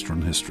groups in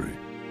Western history.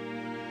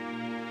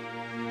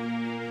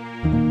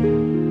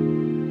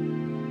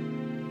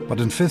 But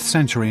in 5th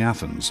century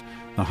Athens,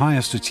 the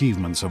highest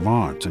achievements of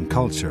art and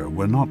culture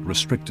were not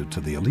restricted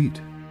to the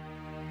elite.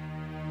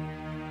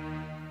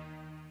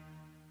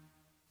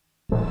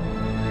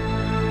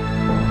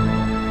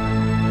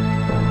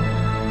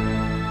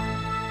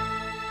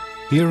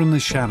 Here in the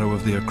shadow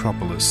of the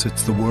Acropolis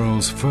sits the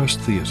world's first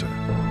theatre.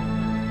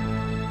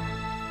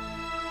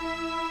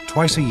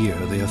 Twice a year,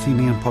 the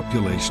Athenian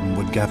population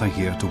would gather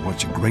here to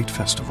watch a great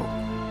festival,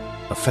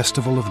 a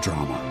festival of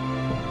drama.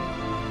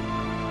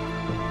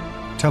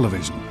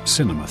 Television,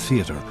 cinema,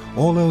 theatre,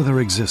 all owe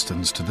their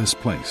existence to this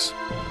place.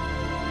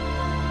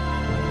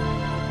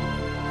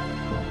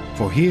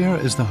 For here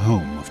is the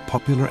home of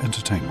popular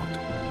entertainment.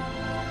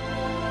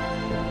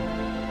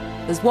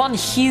 There's one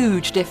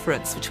huge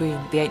difference between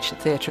the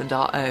ancient theatre and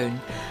our own,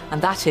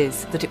 and that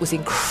is that it was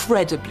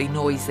incredibly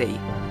noisy.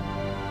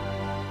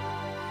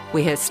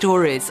 We hear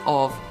stories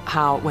of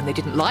how, when they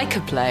didn't like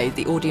a play,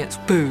 the audience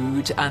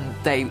booed and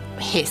they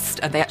hissed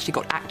and they actually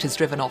got actors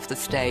driven off the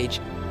stage.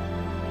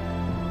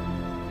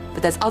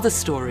 But there's other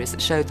stories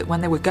that showed that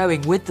when they were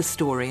going with the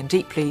story and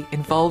deeply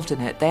involved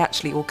in it, they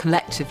actually all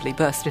collectively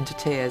burst into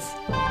tears.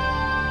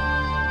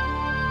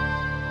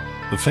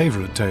 The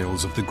favourite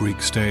tales of the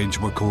Greek stage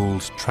were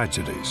called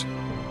tragedies.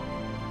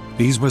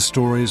 These were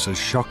stories as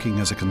shocking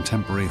as a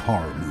contemporary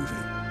horror movie.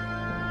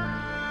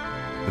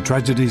 The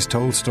tragedies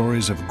told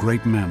stories of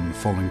great men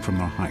falling from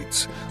their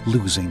heights,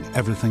 losing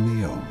everything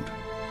they owned.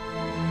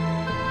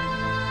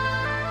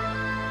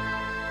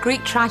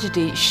 Greek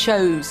tragedy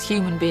shows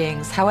human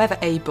beings, however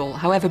able,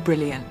 however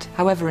brilliant,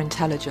 however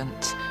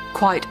intelligent,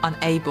 quite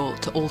unable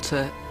to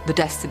alter the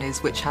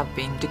destinies which have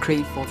been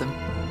decreed for them.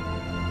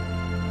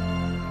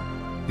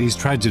 These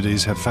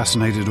tragedies have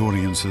fascinated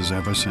audiences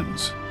ever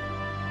since.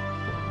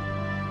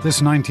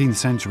 This 19th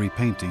century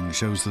painting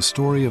shows the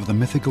story of the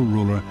mythical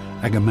ruler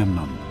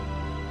Agamemnon,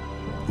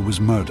 who was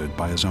murdered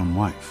by his own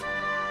wife.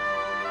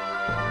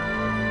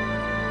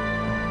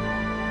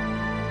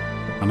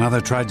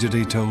 Another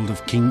tragedy told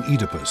of King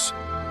Oedipus,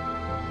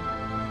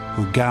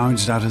 who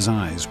gouged out his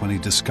eyes when he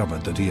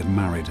discovered that he had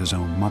married his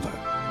own mother.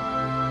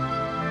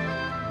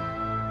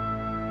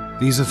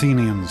 These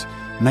Athenians,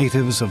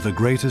 natives of the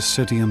greatest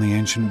city in the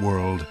ancient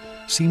world,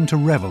 seemed to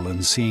revel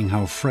in seeing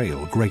how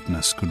frail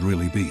greatness could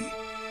really be.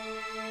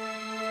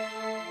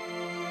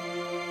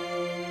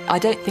 I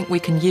don't think we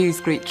can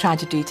use Greek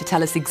tragedy to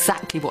tell us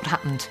exactly what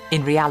happened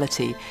in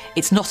reality.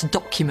 It's not a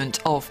document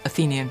of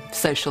Athenian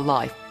social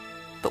life.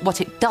 But what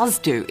it does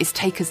do is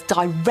take us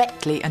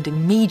directly and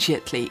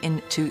immediately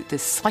into the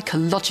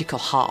psychological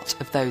heart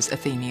of those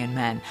Athenian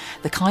men.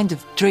 The kind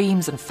of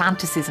dreams and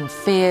fantasies and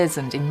fears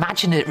and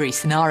imaginary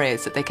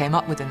scenarios that they came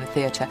up with in the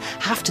theatre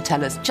have to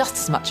tell us just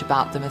as much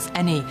about them as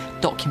any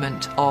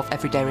document of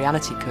everyday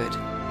reality could.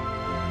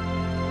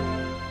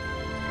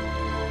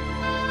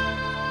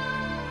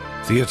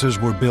 Theatres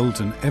were built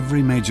in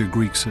every major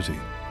Greek city,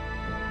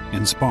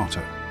 in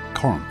Sparta,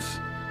 Corinth,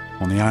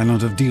 on the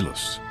island of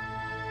Delos,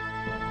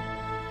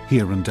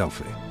 here in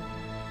Delphi.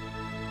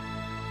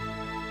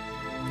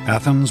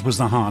 Athens was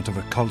the heart of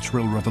a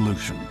cultural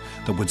revolution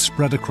that would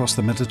spread across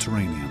the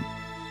Mediterranean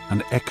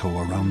and echo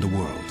around the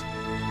world.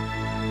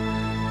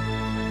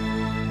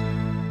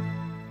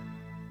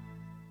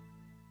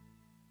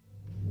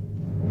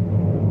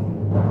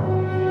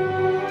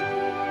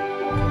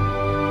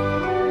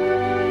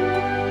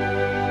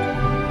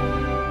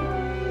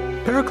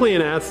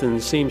 Periclean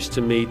Athens seems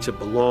to me to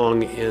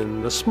belong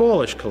in a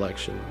smallish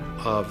collection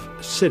of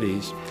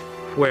cities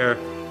where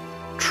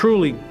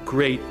truly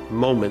great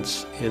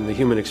moments in the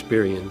human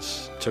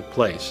experience took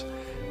place.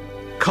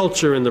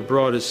 Culture in the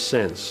broadest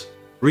sense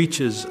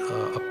reaches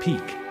a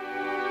peak.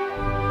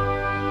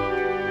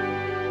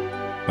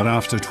 But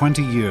after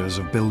 20 years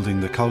of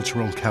building the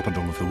cultural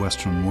capital of the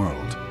Western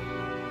world,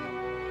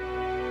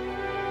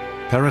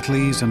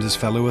 Pericles and his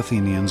fellow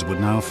Athenians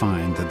would now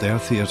find that their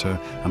theatre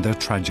and their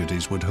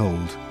tragedies would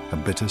hold a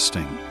bitter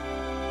sting.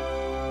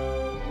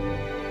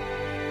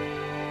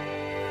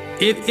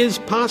 It is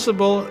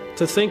possible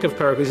to think of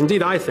Pericles,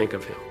 indeed I think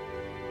of him,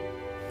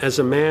 as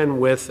a man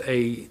with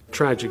a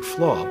tragic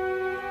flaw,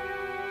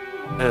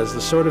 as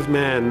the sort of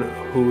man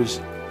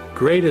whose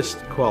greatest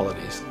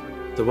qualities,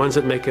 the ones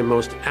that make him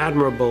most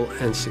admirable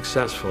and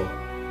successful,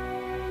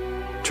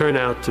 turn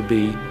out to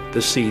be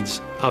the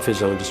seeds of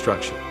his own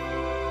destruction.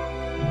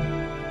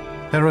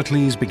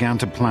 Pericles began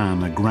to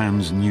plan a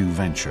grand new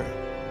venture.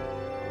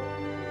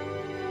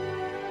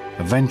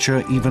 A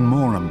venture even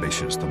more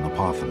ambitious than the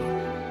Parthenon.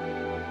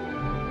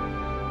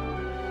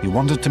 He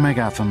wanted to make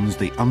Athens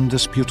the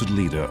undisputed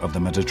leader of the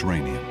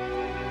Mediterranean.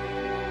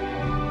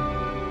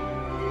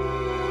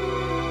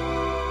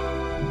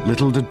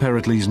 Little did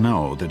Pericles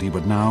know that he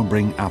would now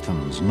bring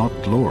Athens not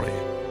glory,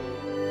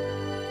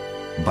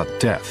 but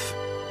death,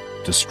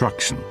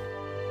 destruction,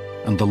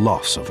 and the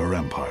loss of her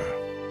empire.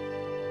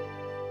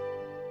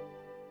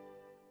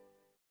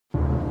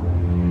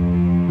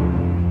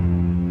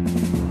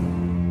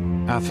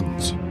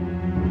 Athens,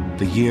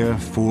 the year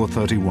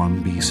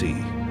 431 BC.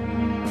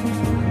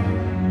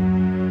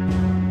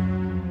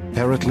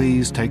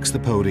 Pericles takes the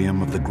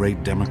podium of the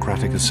great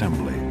democratic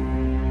assembly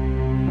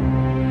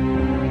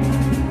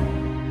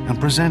and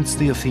presents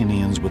the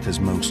Athenians with his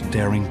most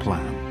daring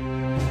plan.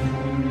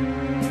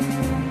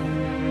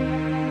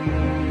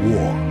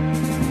 War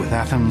with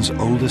Athens'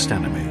 oldest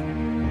enemy,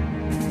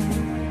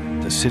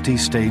 the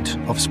city-state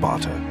of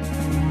Sparta.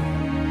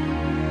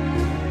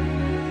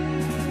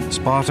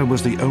 Sparta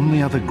was the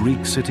only other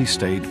Greek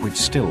city-state which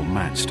still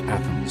matched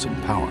Athens in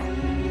power.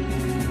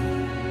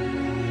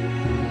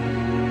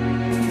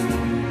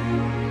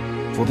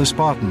 For the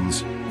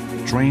Spartans,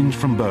 trained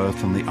from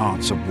birth in the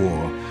arts of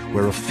war,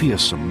 were a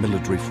fearsome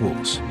military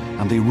force,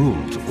 and they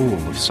ruled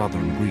all of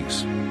southern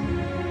Greece.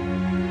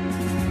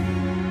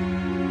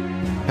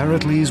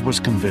 Pericles was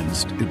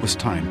convinced it was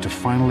time to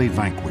finally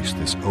vanquish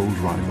this old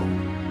rival.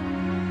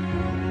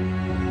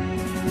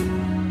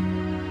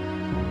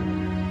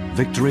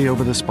 victory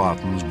over the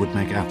Spartans would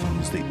make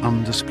Athens the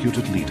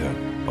undisputed leader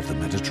of the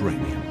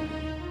Mediterranean.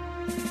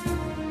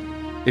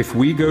 If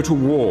we go to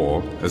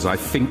war, as I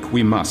think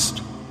we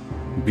must,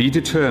 be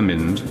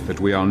determined that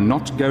we are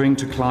not going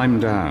to climb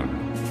down.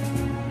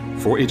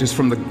 For it is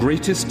from the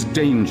greatest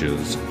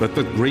dangers that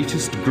the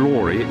greatest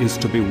glory is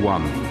to be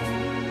won.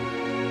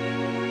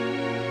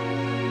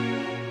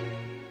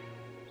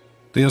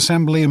 The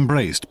assembly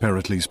embraced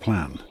Pericles'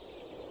 plan.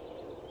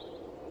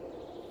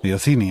 The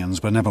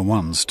Athenians were never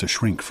ones to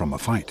shrink from a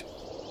fight.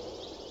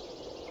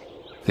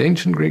 The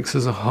ancient Greeks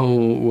as a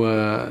whole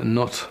were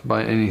not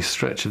by any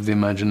stretch of the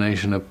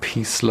imagination a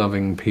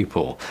peace-loving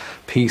people.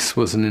 Peace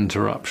was an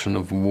interruption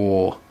of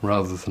war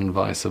rather than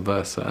vice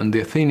versa, and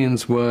the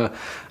Athenians were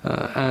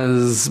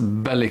as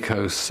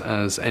bellicose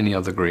as any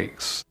other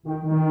Greeks.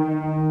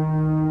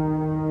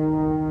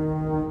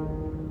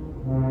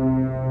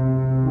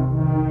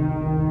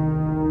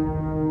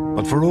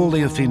 But for all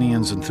the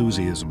Athenians'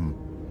 enthusiasm,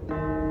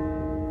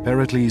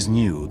 Pericles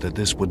knew that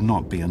this would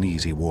not be an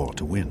easy war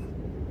to win.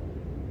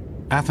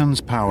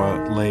 Athens'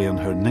 power lay in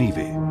her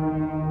navy.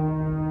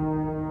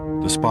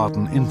 The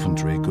Spartan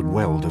infantry could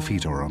well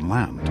defeat her on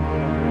land.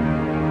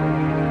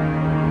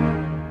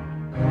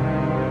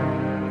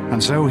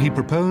 And so he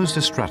proposed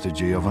a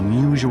strategy of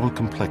unusual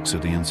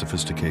complexity and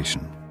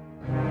sophistication.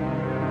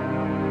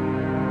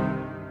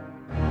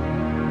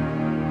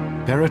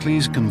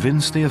 Pericles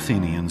convinced the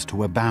Athenians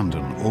to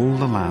abandon all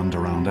the land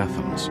around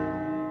Athens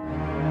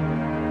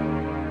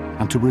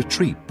and to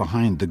retreat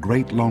behind the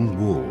great long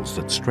walls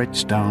that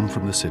stretched down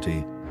from the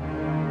city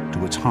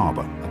to its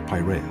harbor at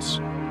Piraeus.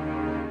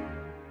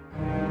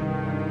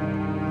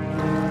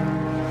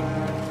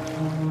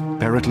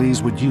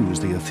 Pericles would use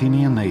the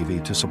Athenian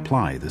navy to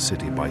supply the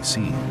city by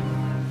sea.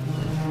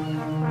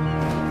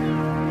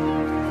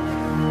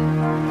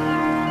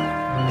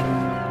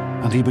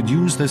 And he would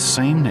use this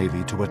same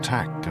navy to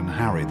attack and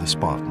harry the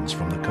Spartans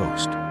from the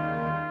coast,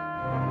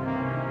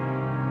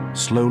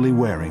 slowly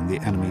wearing the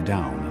enemy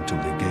down until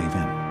they gave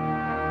in.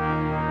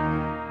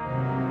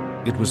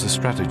 It was a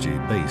strategy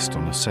based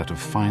on a set of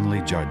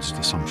finely judged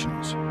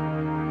assumptions.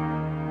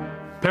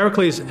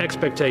 Pericles'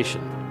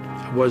 expectation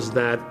was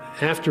that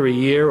after a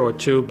year or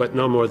two, but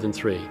no more than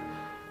 3,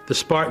 the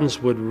Spartans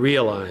would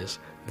realize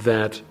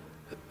that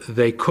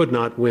they could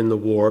not win the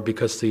war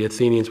because the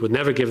Athenians would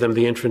never give them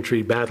the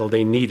infantry battle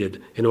they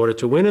needed in order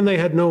to win, and they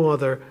had no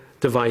other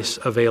device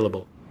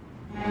available.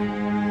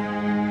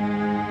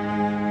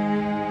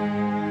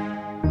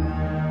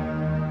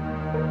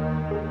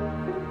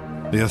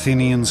 The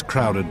Athenians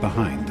crowded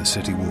behind the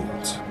city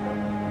walls.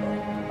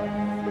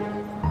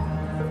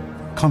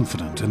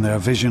 Confident in their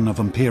vision of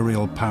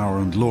imperial power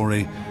and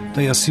glory,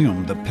 they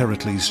assumed that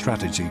Pericles'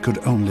 strategy could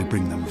only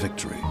bring them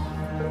victory.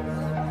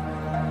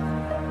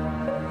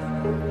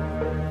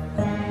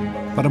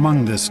 But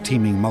among this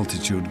teeming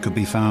multitude could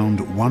be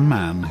found one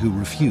man who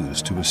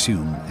refused to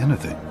assume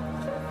anything.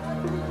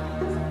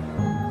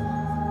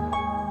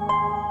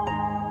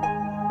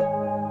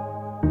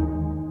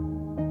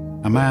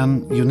 A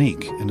man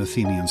unique in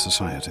Athenian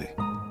society.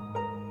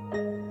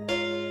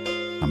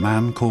 A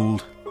man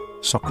called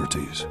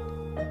Socrates.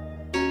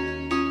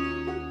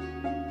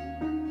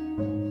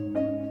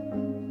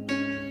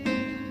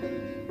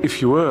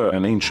 If you were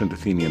an ancient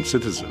Athenian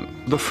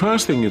citizen, the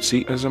first thing you'd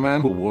see is a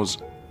man who was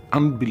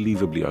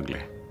unbelievably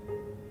ugly.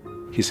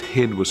 His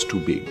head was too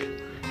big,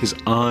 his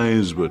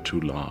eyes were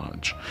too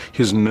large,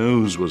 his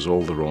nose was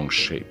all the wrong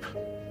shape.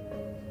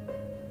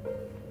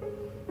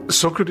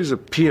 Socrates'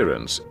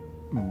 appearance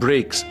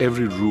breaks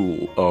every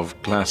rule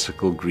of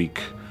classical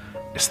Greek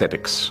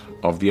aesthetics,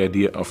 of the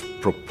idea of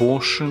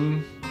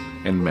proportion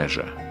and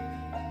measure.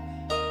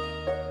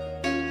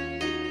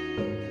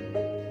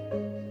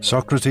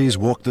 Socrates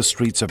walked the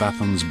streets of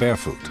Athens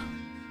barefoot,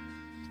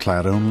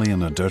 clad only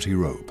in a dirty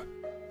robe.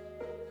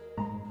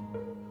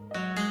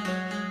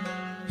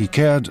 He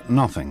cared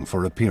nothing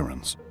for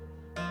appearance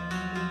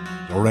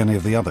or any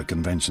of the other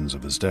conventions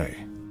of his day.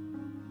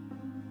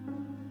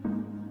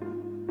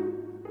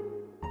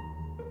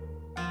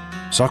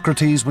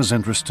 Socrates was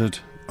interested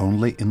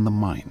only in the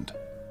mind.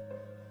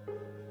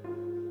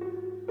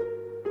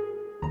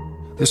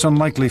 This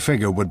unlikely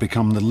figure would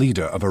become the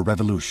leader of a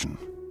revolution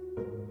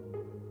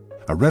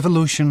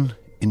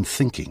in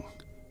thinking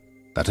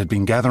that had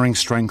been gathering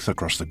strength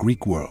across the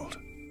Greek world.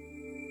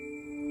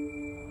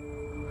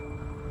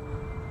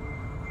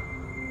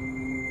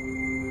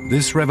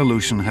 This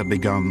revolution had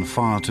begun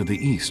far to the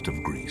east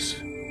of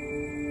Greece,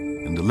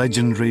 in the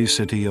legendary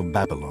city of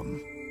Babylon,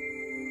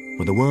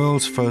 where the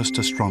world's first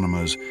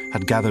astronomers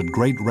had gathered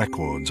great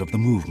records of the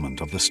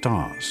movement of the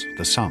stars,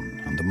 the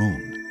sun, and the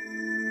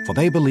moon, for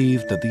they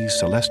believed that these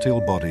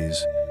celestial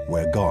bodies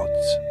were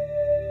gods.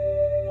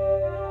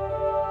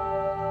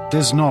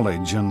 This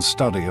knowledge and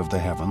study of the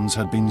heavens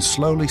had been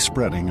slowly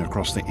spreading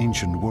across the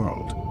ancient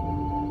world,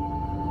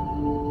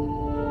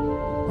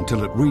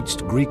 until it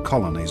reached Greek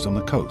colonies on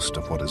the coast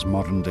of what is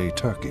modern-day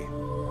Turkey.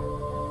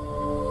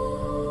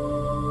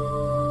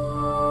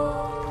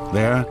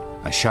 There,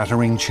 a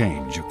shattering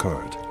change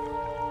occurred.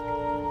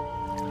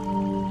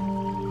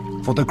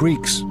 For the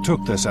Greeks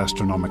took this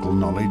astronomical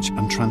knowledge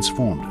and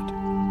transformed it.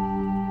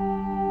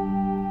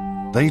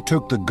 They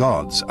took the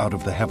gods out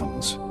of the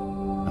heavens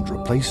and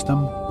replaced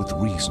them with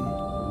reason.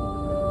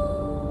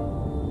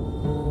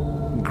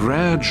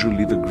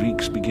 Gradually the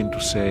Greeks begin to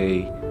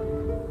say,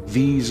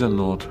 these are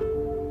not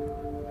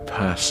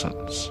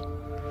persons,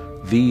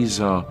 these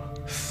are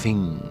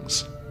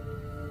things.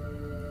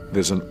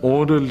 There's an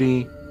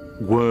orderly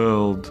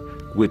world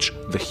which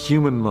the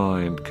human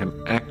mind can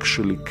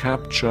actually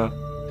capture.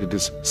 It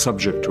is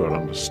subject to our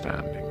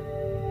understanding.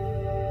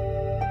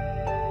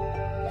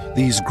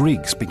 These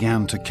Greeks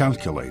began to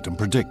calculate and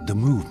predict the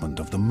movement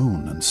of the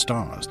moon and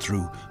stars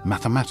through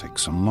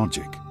mathematics and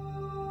logic,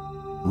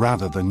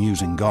 rather than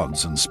using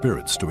gods and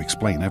spirits to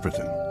explain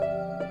everything.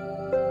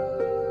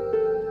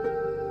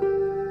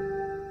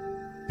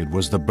 It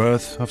was the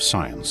birth of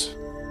science.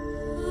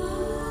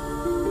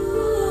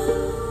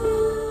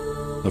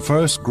 The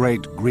first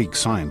great Greek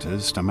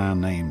scientist, a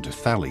man named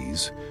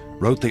Thales,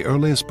 wrote the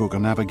earliest book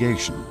on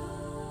navigation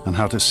and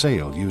how to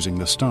sail using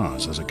the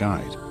stars as a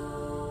guide.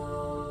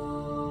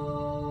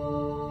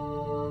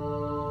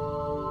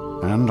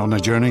 And on a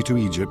journey to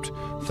Egypt,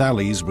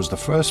 Thales was the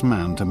first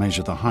man to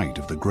measure the height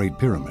of the Great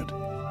Pyramid.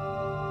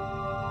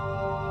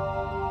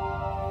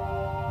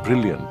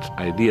 Brilliant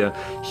idea.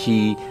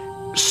 He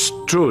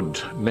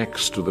stood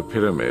next to the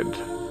pyramid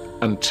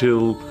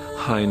until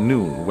high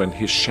noon, when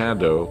his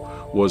shadow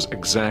was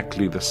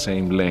exactly the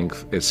same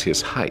length as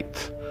his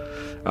height.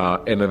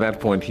 And at that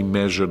point he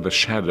measured the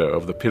shadow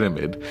of the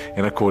pyramid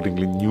and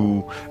accordingly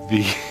knew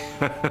the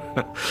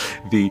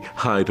the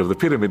height of the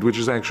pyramid, which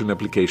is actually an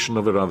application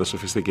of a rather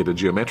sophisticated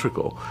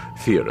geometrical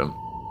theorem.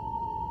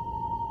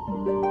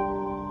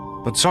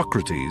 But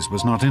Socrates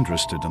was not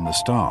interested in the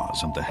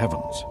stars and the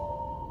heavens.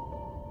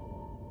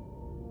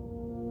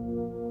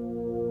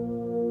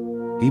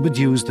 He would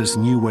use this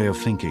new way of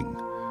thinking,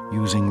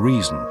 using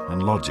reason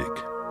and logic,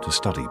 to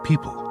study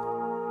people.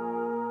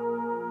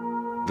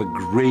 The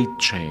great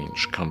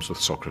change comes with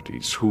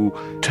Socrates, who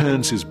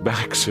turns his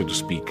back, so to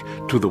speak,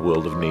 to the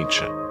world of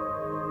nature.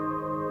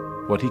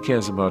 What he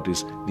cares about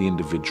is the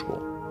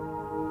individual.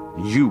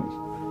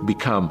 You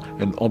become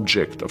an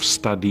object of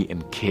study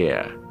and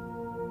care.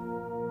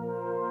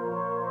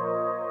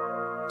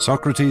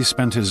 Socrates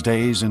spent his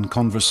days in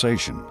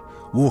conversation,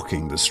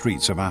 walking the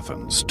streets of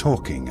Athens,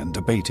 talking and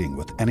debating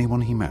with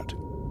anyone he met.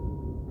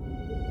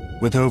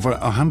 With over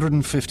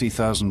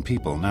 150,000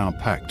 people now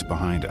packed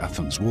behind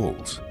Athens'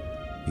 walls,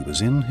 he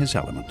was in his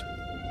element.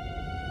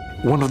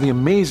 One of the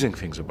amazing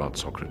things about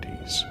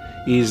Socrates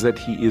is that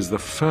he is the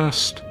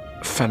first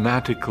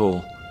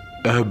fanatical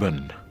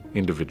urban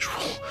individual.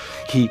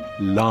 He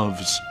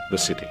loves the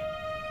city.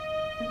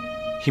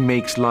 He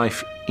makes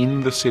life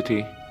in the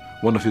city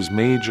one of his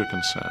major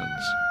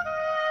concerns.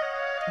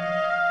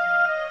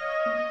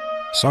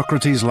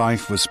 Socrates'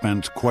 life was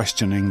spent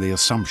questioning the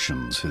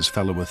assumptions his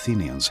fellow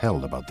Athenians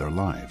held about their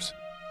lives.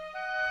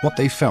 What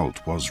they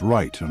felt was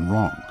right and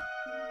wrong,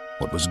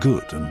 what was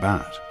good and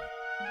bad.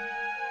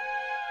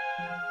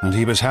 And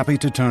he was happy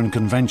to turn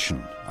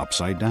convention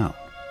upside down.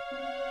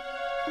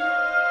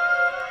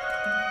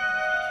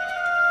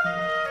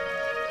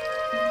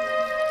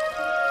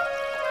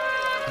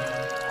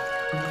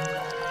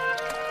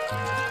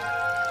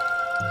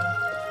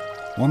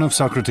 One of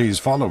Socrates'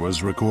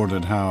 followers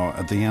recorded how,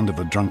 at the end of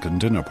a drunken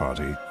dinner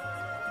party,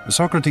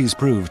 Socrates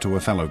proved to a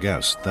fellow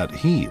guest that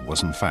he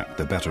was in fact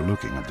the better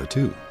looking of the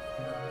two.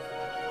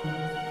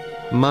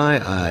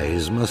 My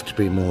eyes must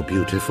be more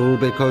beautiful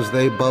because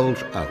they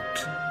bulge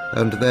out,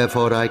 and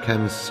therefore I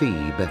can see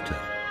better.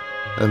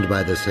 And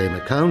by the same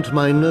account,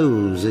 my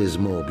nose is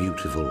more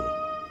beautiful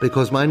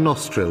because my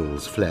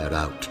nostrils flare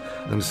out,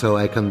 and so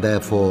I can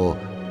therefore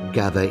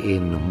gather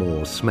in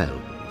more smells.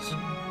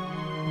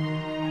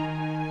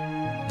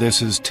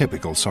 This is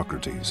typical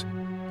Socrates,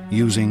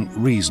 using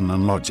reason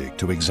and logic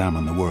to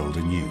examine the world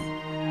anew.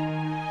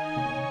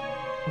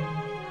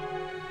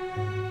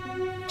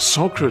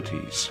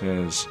 Socrates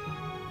says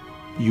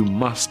you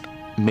must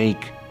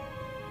make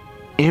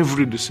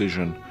every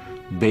decision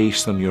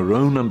based on your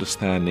own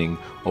understanding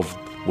of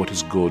what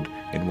is good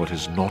and what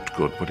is not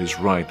good, what is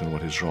right and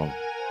what is wrong.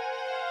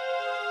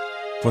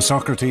 For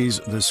Socrates,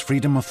 this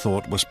freedom of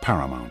thought was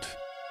paramount,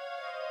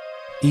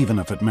 even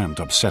if it meant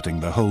upsetting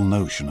the whole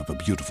notion of a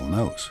beautiful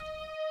nose.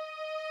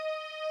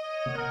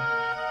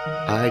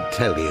 I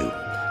tell you,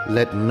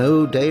 let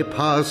no day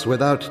pass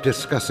without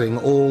discussing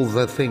all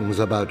the things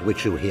about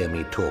which you hear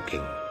me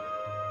talking.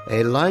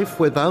 A life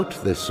without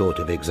this sort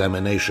of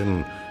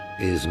examination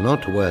is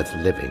not worth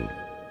living.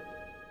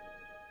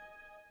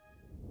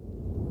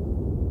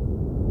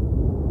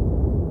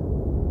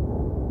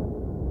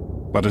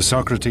 But as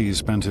Socrates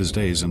spent his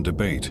days in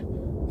debate,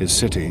 his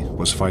city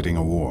was fighting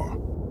a war.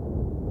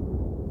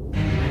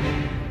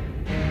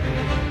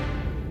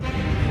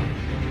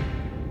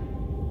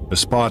 The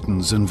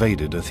Spartans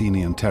invaded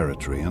Athenian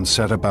territory and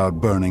set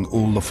about burning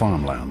all the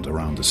farmland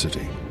around the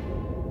city.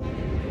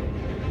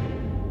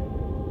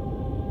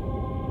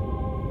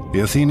 The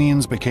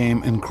Athenians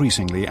became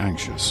increasingly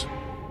anxious.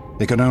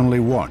 They could only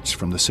watch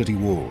from the city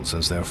walls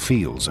as their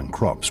fields and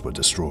crops were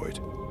destroyed.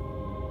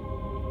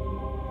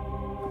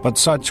 But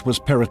such was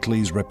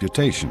Pericles'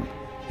 reputation,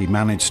 he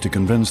managed to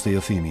convince the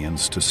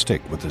Athenians to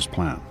stick with his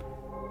plan.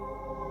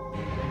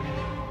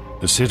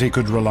 The city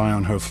could rely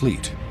on her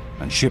fleet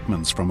and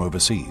shipments from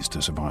overseas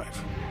to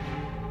survive.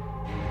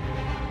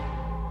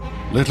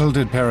 Little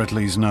did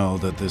Pericles know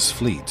that this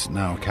fleet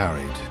now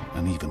carried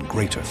an even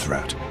greater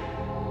threat.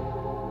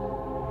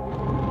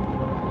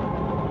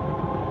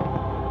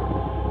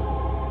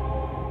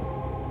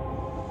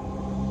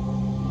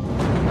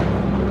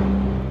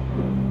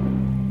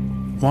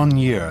 One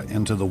year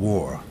into the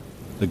war,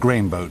 the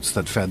grain boats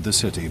that fed the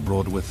city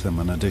brought with them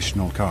an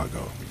additional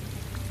cargo: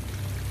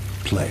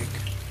 plague.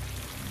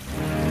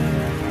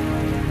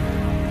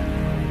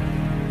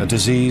 A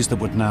disease that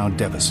would now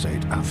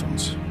devastate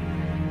Athens.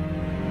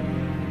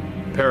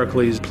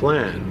 Pericles'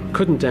 plan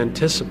couldn't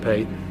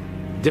anticipate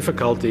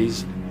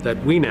difficulties that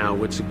we now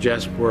would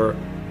suggest were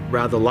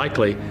rather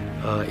likely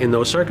in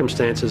those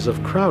circumstances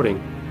of crowding.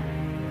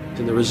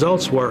 And the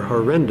results were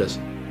horrendous.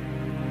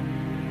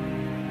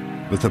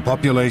 With the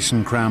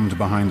population crammed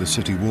behind the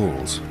city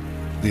walls,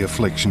 the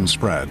affliction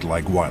spread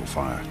like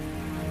wildfire.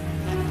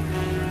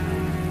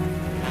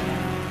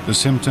 The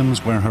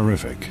symptoms were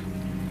horrific.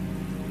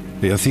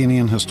 The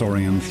Athenian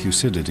historian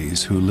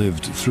Thucydides, who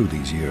lived through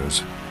these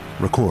years,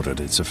 recorded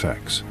its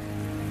effects.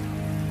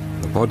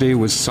 The body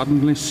was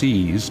suddenly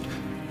seized,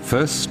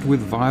 first with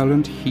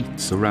violent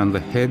heats around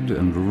the head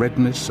and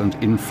redness and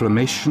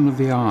inflammation of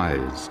the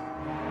eyes,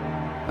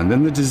 and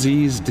then the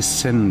disease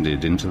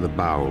descended into the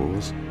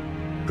bowels,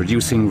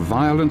 producing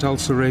violent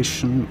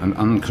ulceration and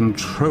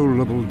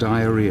uncontrollable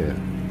diarrhea.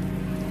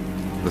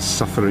 The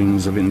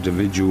sufferings of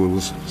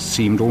individuals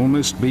seemed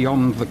almost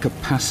beyond the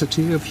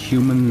capacity of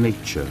human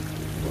nature.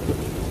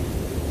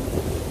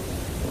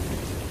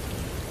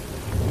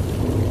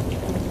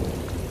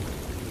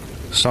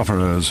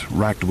 Sufferers,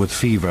 racked with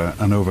fever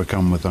and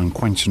overcome with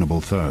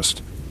unquenchable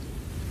thirst,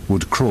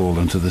 would crawl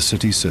into the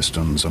city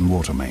cisterns and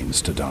water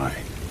mains to die.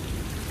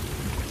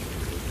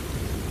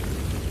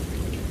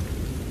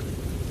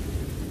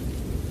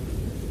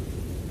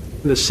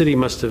 The city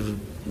must have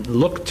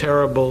looked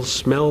terrible,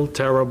 smelled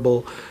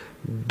terrible,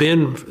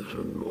 been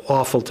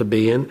awful to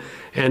be in,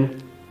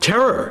 and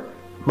terror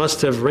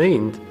must have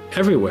reigned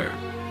everywhere.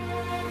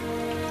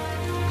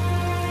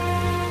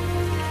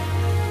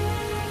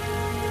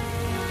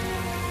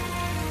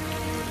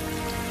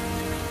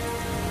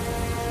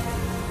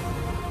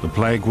 The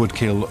plague would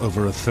kill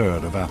over a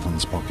third of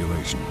Athens'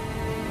 population.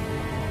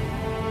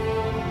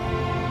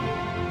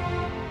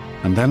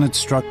 And then it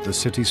struck the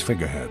city's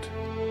figurehead,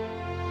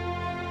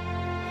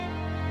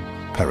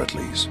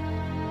 Pericles.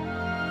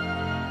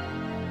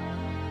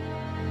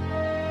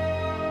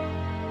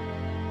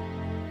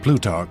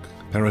 Plutarch,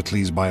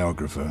 Pericles'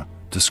 biographer,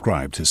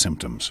 described his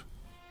symptoms.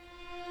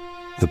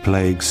 The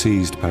plague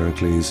seized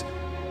Pericles,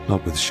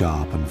 not with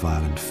sharp and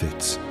violent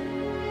fits,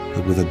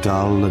 but with a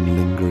dull and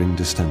lingering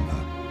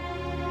distemper,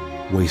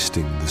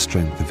 wasting the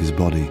strength of his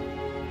body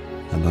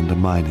and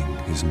undermining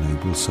his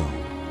noble soul.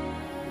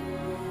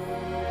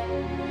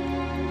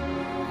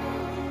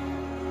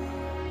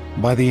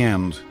 By the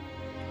end,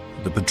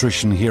 the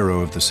patrician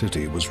hero of the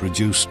city was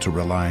reduced to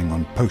relying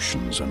on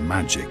potions and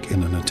magic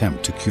in an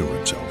attempt to cure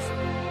himself.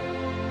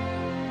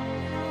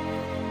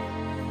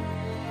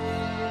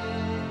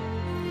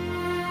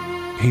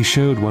 He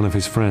showed one of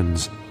his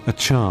friends a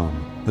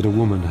charm that a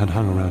woman had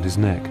hung around his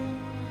neck,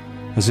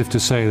 as if to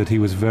say that he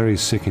was very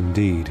sick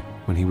indeed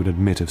when he would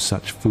admit of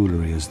such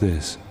foolery as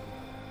this.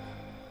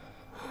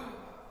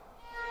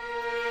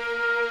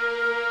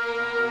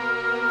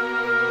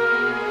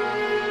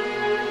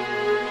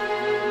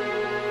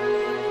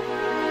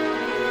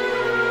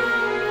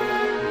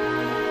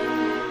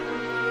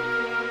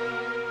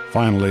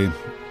 Finally,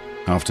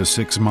 after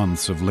 6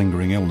 months of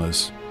lingering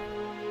illness,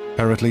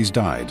 Pericles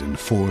died in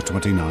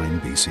 429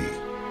 BC.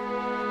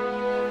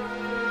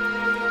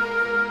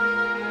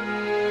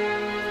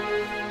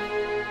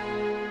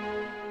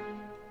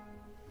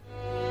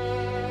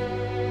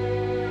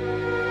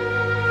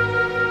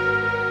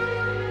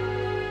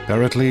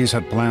 Pericles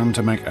had planned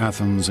to make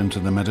Athens into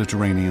the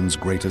Mediterranean's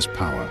greatest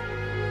power.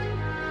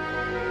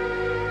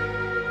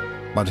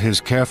 But his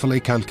carefully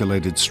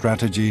calculated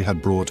strategy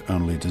had brought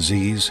only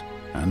disease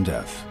and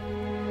death.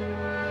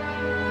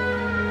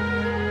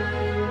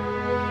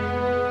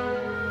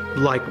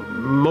 Like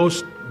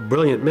most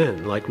brilliant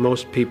men, like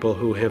most people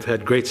who have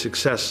had great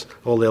success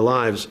all their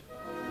lives,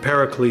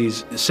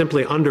 Pericles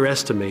simply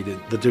underestimated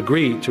the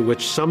degree to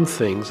which some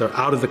things are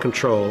out of the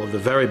control of the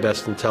very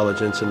best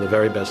intelligence and the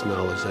very best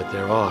knowledge that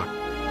there are.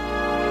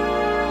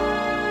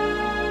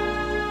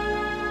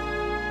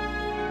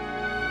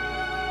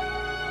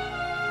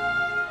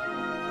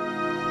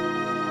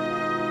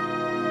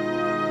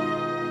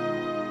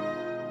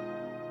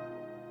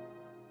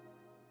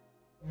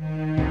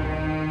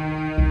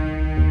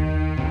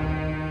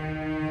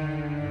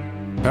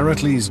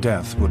 Pericles'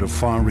 death would have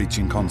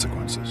far-reaching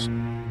consequences.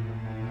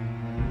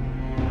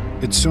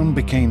 It soon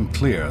became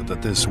clear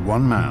that this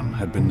one man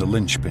had been the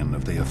linchpin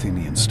of the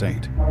Athenian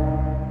state.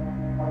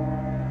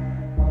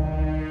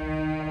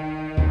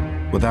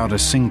 Without a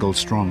single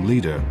strong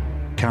leader,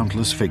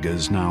 countless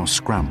figures now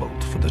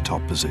scrambled for the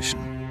top position.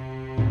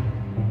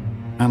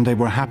 And they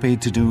were happy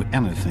to do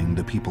anything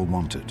the people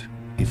wanted,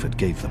 if it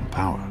gave them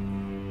power.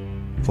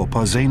 For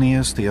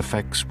Pausanias, the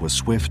effects were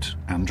swift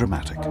and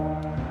dramatic.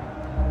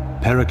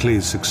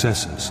 Pericles'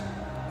 successors,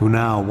 who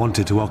now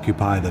wanted to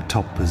occupy the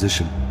top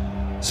position,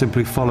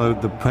 simply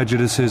followed the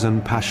prejudices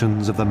and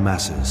passions of the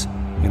masses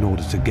in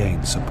order to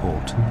gain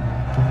support.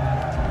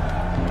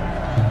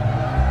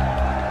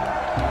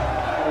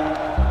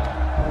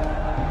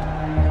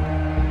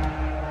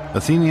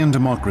 Athenian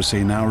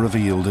democracy now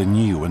revealed a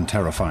new and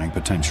terrifying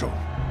potential.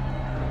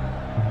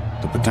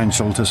 The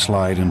potential to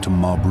slide into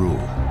mob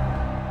rule,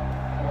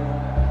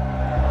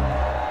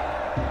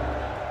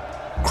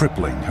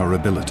 crippling her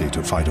ability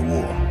to fight a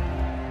war.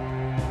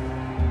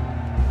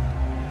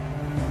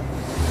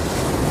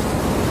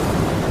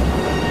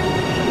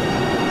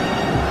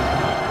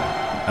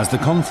 As the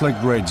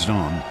conflict raged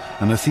on,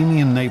 an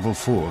Athenian naval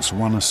force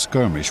won a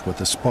skirmish with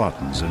the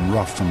Spartans in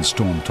rough and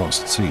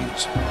storm-tossed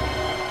seas.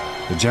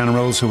 The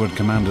generals who had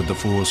commanded the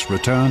force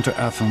returned to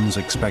Athens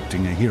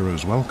expecting a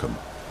hero's welcome.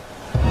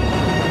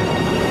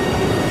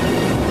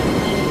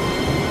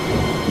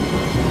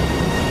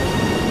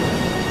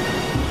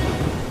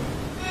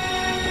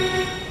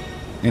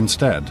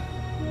 Instead,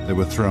 they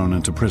were thrown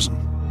into prison.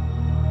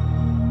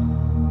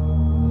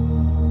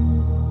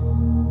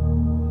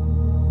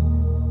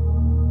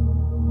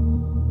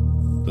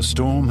 The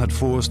storm had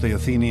forced the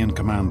Athenian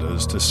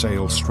commanders to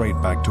sail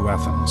straight back to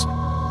Athens,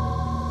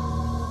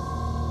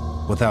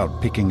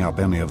 without picking up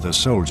any of their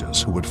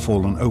soldiers who had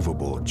fallen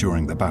overboard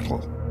during the battle.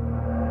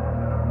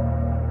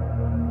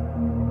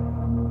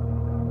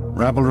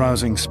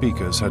 Rabble-rousing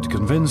speakers had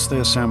convinced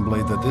the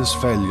assembly that this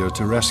failure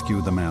to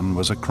rescue the men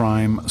was a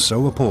crime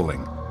so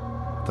appalling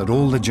that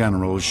all the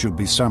generals should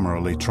be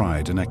summarily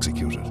tried and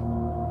executed.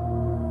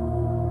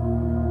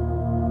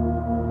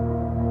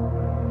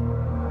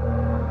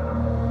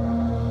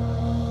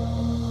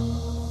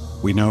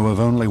 We know of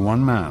only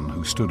one man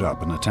who stood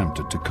up and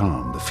attempted to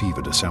calm the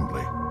fevered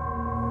assembly: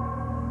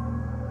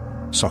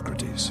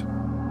 Socrates.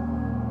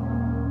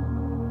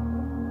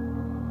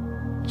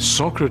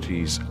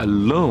 Socrates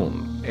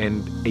alone,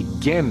 and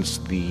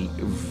against the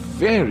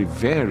very,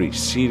 very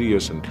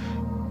serious and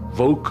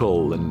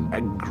vocal and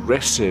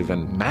aggressive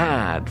and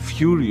mad,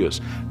 furious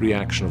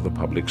reaction of the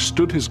public,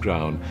 stood his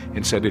ground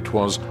and said it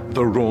was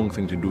the wrong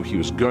thing to do. He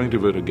was going to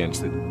vote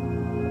against it.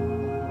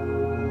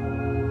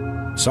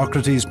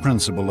 Socrates'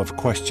 principle of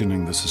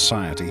questioning the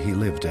society he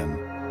lived in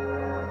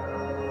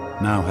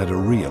now had a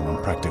real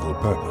and practical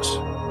purpose.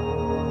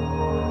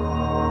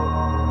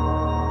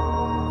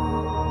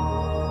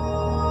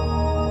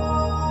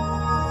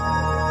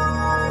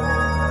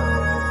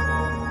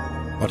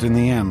 But in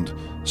the end,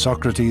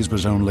 Socrates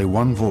was only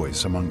one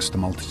voice amongst the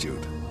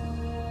multitude,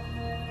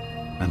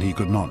 and he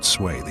could not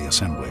sway the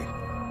assembly.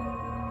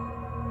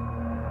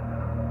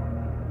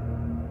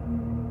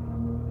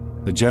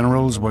 The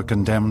generals were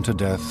condemned to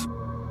death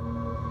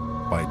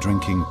by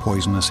drinking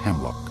poisonous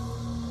hemlock.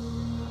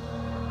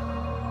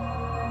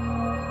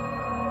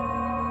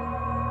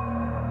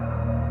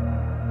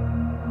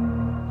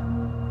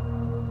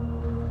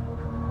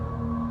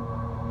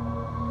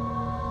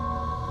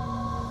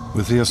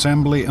 With the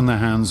assembly in the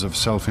hands of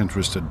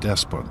self-interested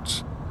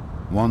despots,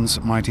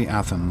 once mighty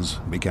Athens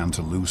began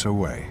to lose her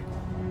way.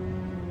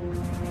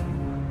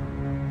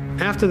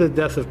 After the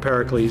death of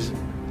Pericles,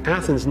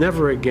 Athens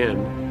never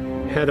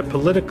again had a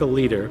political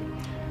leader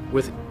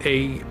with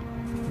a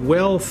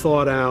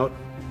well-thought-out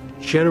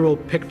general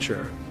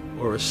picture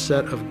or a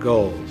set of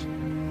goals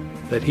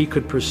that he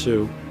could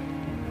pursue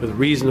with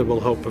reasonable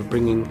hope of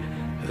bringing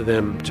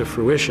them to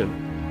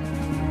fruition.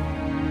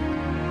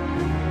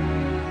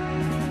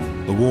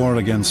 The war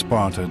against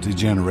Sparta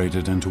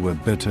degenerated into a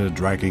bitter,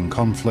 dragging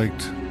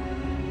conflict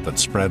that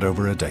spread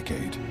over a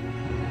decade.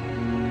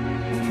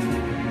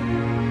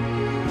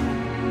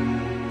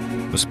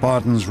 The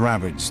Spartans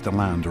ravaged the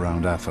land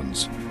around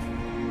Athens,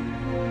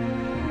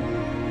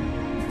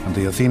 and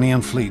the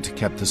Athenian fleet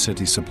kept the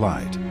city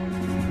supplied.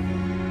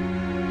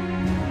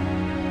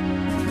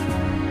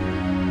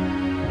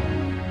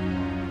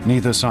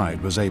 Neither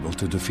side was able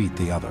to defeat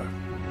the other.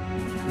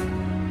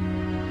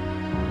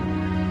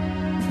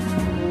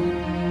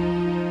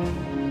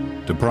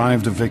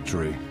 Deprived of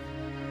victory,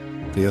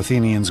 the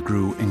Athenians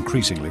grew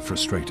increasingly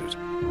frustrated.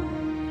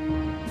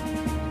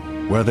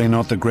 Were they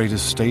not the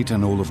greatest state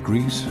in all of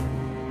Greece?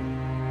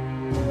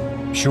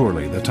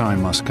 Surely the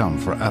time must come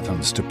for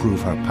Athens to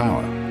prove her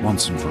power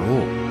once and for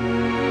all.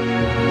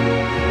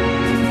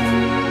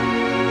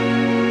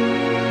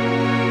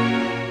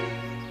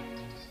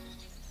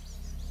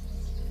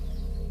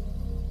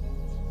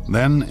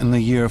 Then, in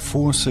the year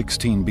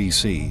 416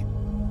 BC,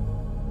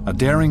 a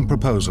daring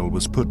proposal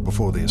was put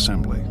before the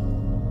assembly.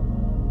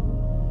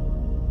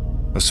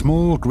 A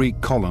small Greek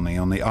colony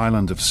on the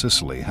island of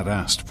Sicily had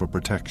asked for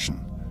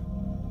protection.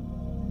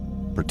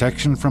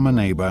 Protection from a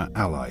neighbor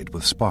allied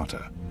with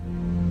Sparta.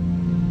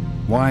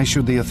 Why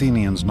should the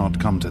Athenians not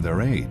come to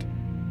their aid,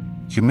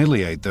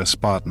 humiliate their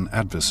Spartan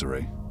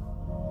adversary,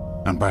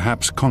 and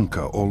perhaps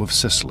conquer all of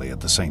Sicily at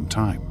the same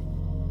time.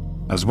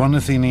 As one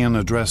Athenian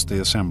addressed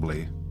the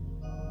assembly,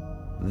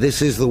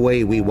 "This is the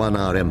way we won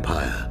our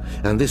empire,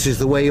 and this is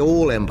the way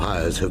all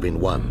empires have been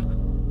won.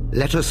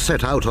 Let us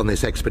set out on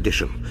this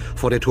expedition,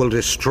 for it will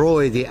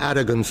destroy the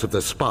arrogance of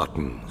the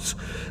Spartans,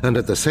 and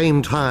at the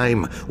same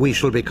time we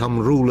shall become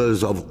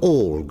rulers of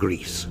all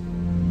Greece."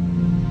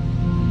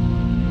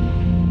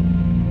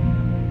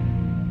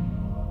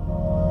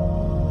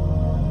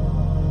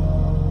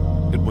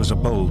 It was a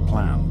bold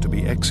plan to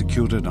be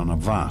executed on a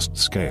vast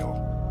scale,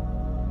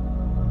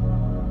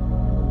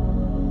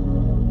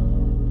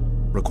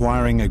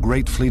 requiring a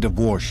great fleet of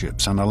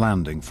warships and a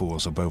landing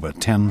force of over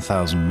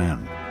 10,000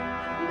 men.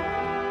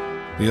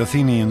 The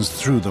Athenians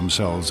threw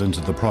themselves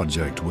into the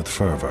project with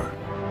fervor.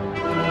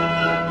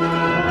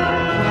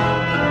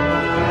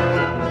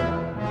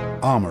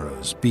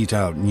 Armorers beat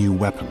out new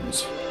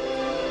weapons.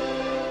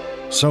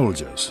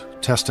 Soldiers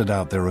tested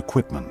out their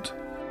equipment.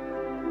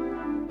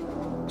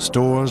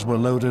 Stores were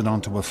loaded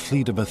onto a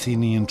fleet of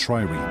Athenian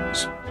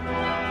triremes,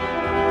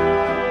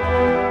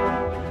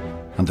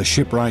 and the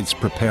shipwrights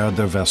prepared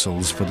their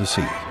vessels for the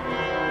sea.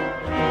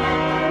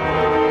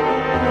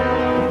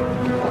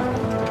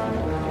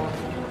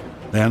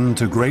 Then,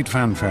 to great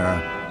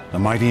fanfare, the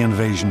mighty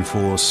invasion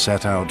force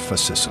set out for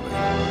Sicily.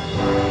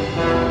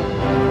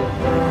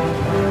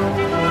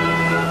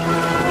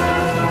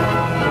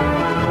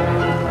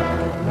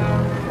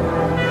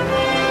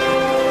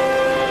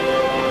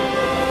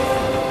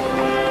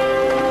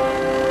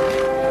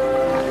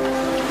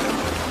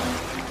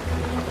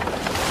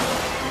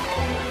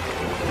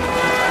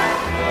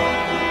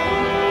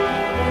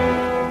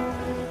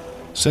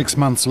 Six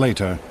months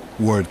later,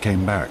 word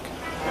came back.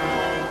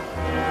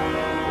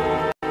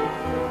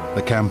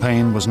 The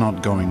campaign was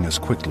not going as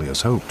quickly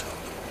as hoped.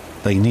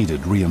 They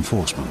needed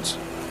reinforcements.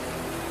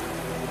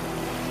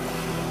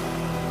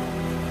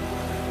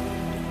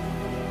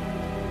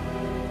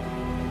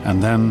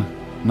 And then,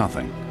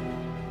 nothing.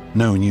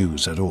 No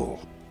news at all.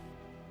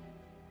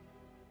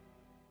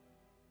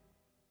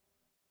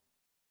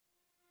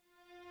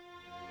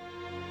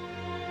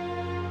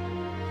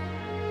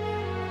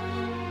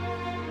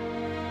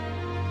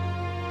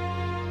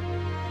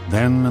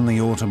 Then, in the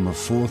autumn of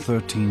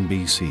 413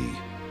 BC,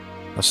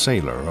 a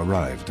sailor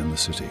arrived in the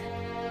city.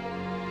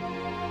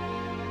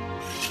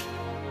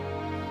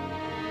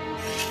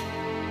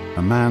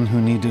 A man who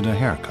needed a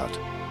haircut.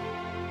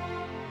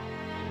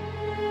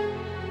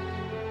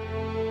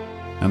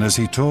 And as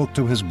he talked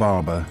to his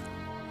barber,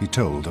 he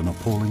told an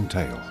appalling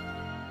tale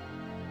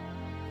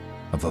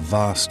of a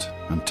vast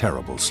and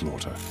terrible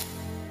slaughter.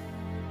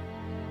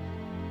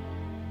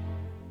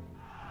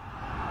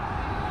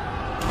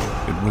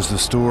 It was the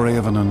story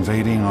of an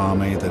invading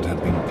army that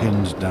had been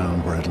pinned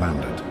down where it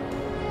landed,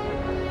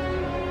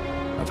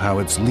 of how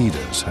its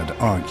leaders had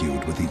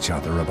argued with each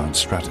other about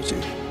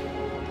strategy,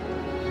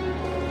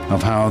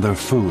 of how their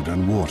food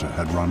and water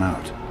had run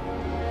out,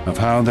 of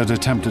how they'd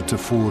attempted to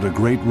ford a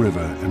great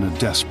river in a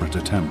desperate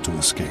attempt to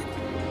escape.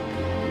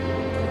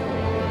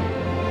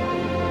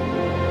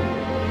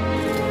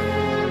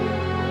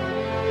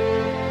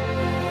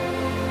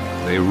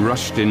 They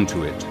rushed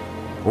into it,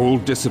 all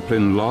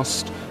discipline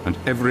lost, and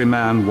every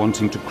man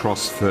wanting to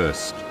cross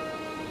first.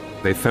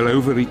 They fell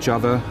over each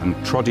other and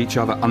trod each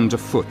other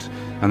underfoot,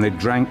 and they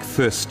drank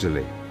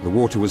thirstily. The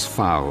water was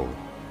foul,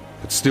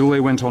 but still they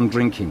went on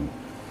drinking,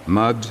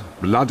 mud,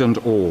 blood and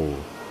all,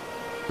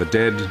 the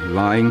dead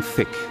lying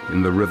thick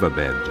in the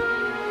riverbed.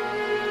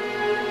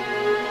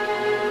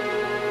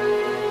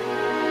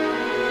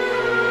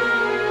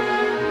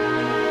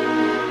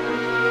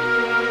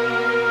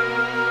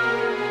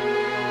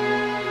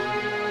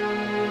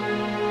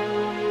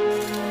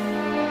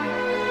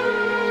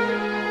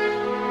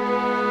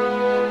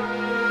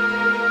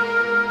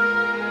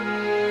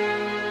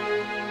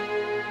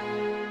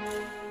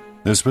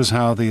 This was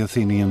how the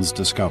Athenians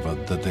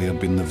discovered that they had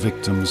been the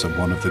victims of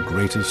one of the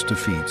greatest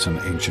defeats in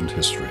ancient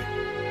history.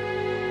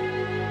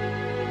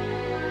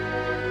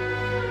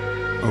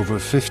 Over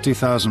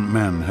 50,000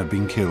 men had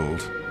been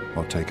killed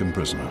or taken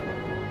prisoner.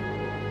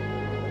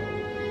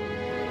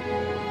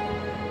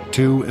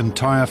 2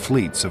 entire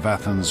fleets of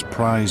Athens'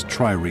 prized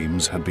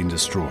triremes had been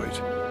destroyed.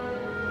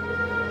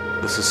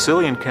 The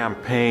Sicilian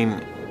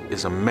campaign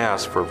is a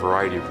mess for a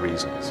variety of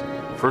reasons.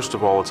 First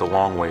of all, it's a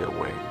long way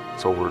away.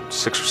 It's over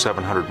 600 or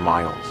 700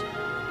 miles.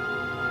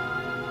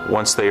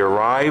 Once they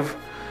arrive,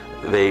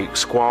 they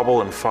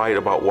squabble and fight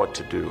about what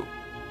to do.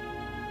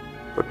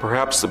 But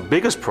perhaps the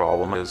biggest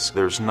problem is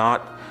there's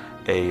not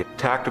a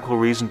tactical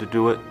reason to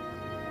do it.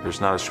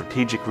 There's not a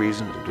strategic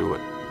reason to do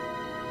it.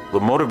 The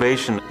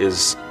motivation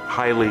is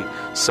highly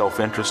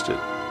self-interested.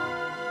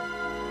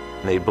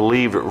 They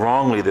believed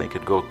wrongly that they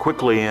could go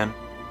quickly in,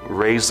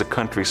 raise the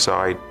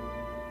countryside,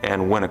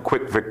 and win a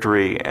quick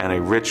victory and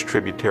a rich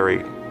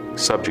tributary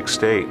subject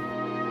state.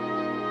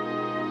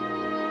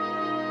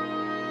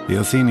 The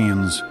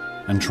Athenians,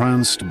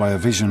 entranced by a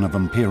vision of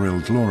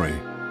imperial glory,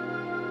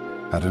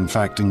 had in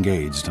fact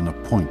engaged in a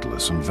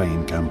pointless and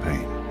vain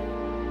campaign.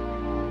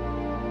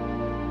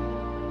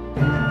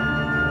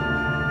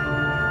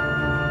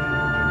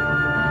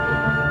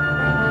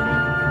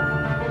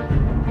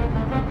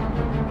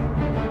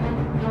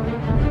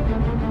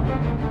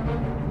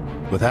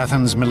 With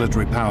Athens'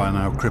 military power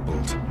now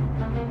crippled,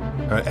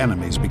 her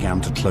enemies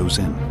began to close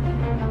in.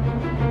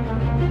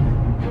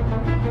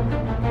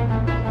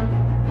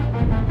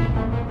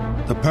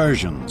 The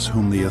Persians,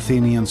 whom the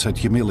Athenians had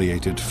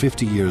humiliated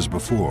 50 years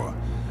before,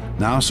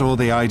 now saw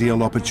the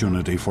ideal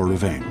opportunity for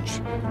revenge.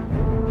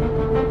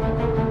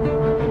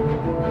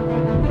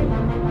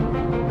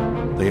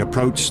 They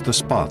approached the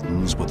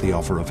Spartans with the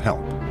offer of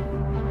help.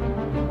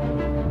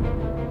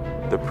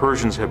 The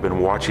Persians have been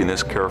watching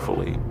this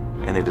carefully,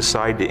 and they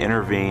decide to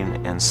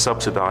intervene and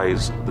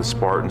subsidize the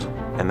Spartans,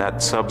 and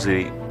that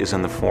subsidy is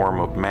in the form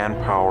of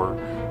manpower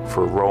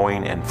for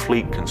rowing and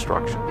fleet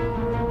construction.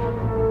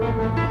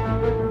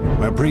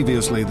 Where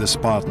previously the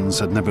Spartans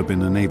had never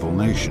been a naval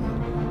nation,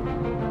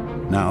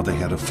 now they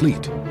had a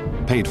fleet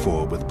paid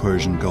for with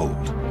Persian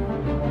gold.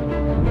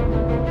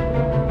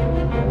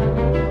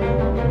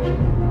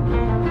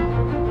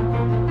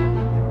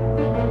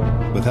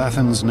 With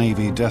Athens'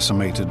 navy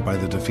decimated by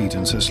the defeat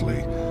in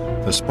Sicily,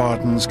 the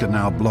Spartans could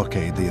now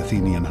blockade the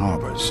Athenian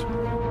harbors.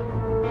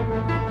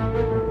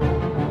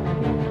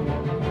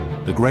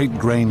 The great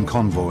grain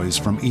convoys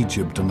from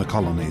Egypt and the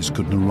colonies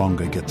could no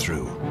longer get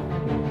through.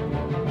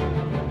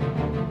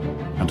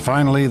 And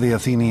finally, the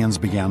Athenians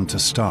began to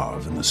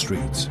starve in the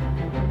streets.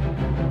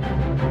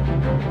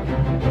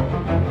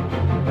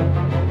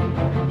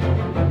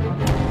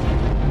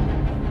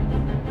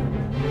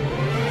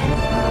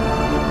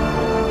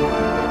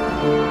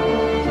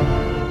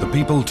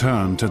 The people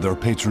turned to their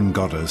patron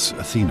goddess,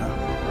 Athena.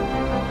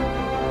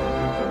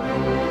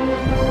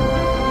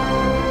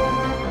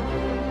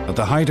 At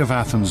the height of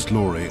Athens'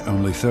 glory,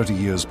 only 30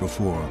 years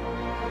before,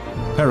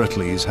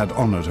 Pericles had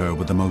honored her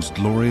with the most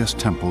glorious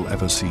temple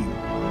ever seen.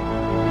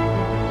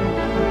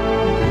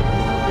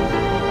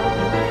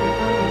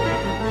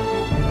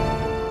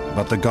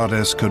 But the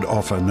goddess could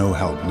offer no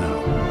help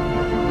now.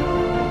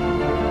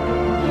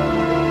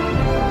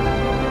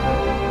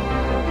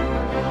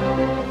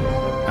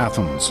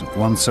 Athens,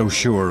 once so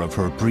sure of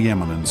her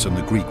preeminence in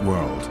the Greek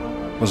world,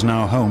 was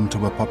now home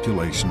to a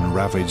population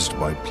ravaged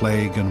by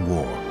plague and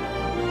war,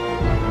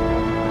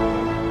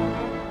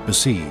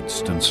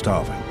 besieged and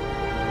starving.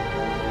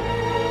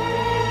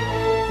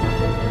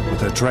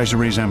 With her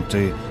treasuries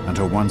empty and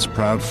her once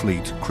proud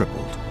fleet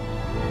crippled.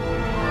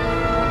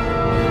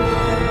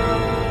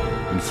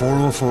 In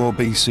 404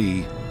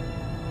 BC,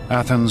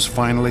 Athens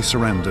finally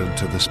surrendered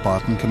to the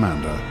Spartan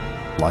commander,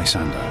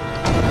 Lysander.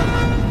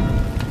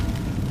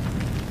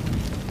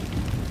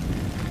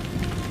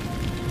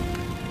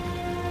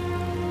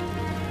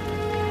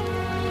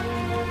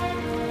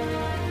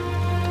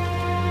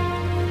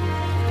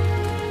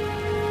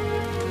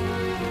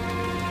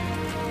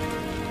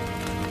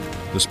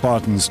 The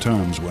Spartans'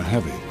 terms were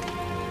heavy.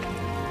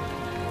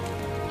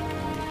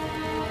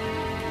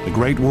 The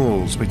great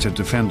walls which had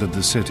defended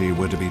the city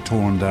were to be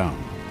torn down.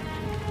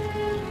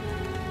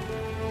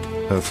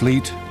 Her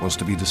fleet was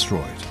to be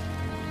destroyed.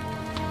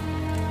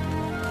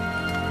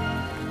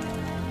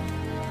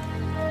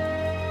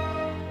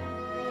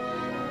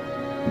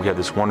 We had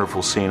this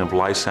wonderful scene of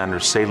Lysander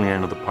sailing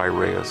into the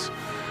Piraeus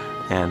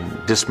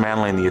and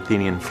dismantling the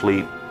Athenian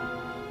fleet.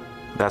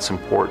 That's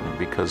important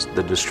because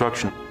the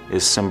destruction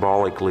is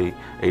symbolically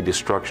a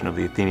destruction of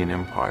the Athenian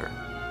Empire.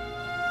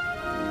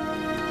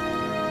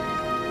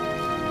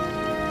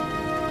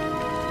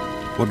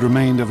 What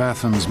remained of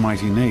Athens'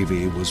 mighty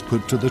navy was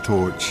put to the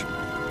torch,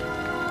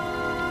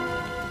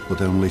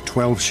 with only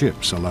 12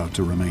 ships allowed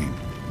to remain.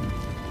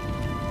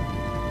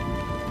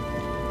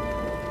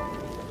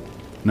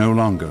 No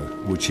longer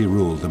would she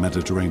rule the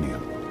Mediterranean.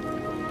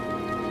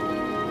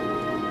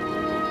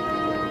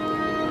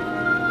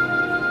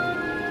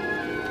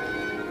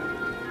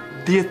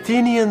 The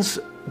Athenians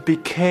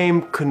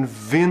became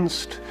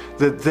convinced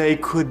that they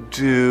could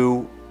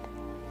do,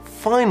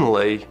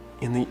 finally,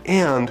 in the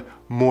end,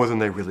 more than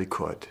they really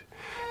could.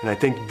 And I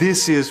think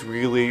this is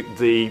really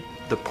the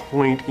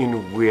point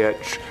in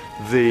which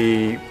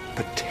the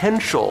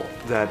potential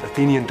that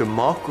Athenian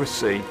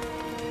democracy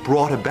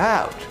brought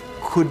about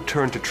could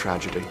turn to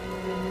tragedy.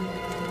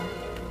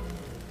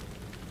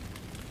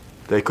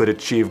 They could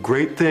achieve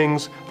great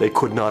things, they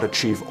could not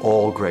achieve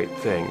all great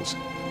things.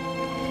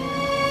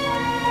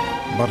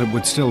 But it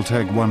would still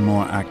take one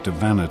more act of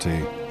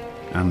vanity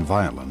and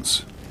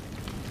violence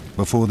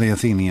before the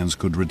Athenians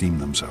could redeem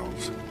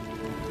themselves.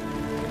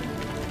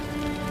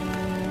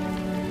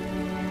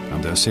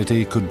 And their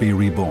city could be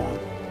reborn.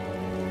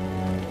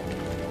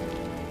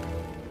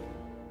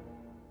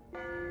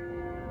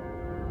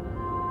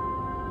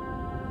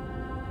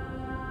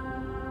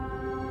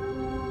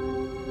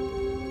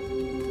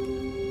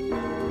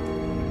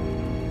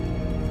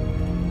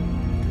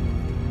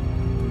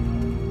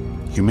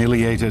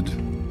 Humiliated,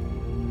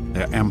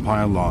 their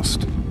empire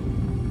lost,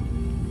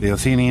 the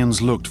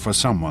Athenians looked for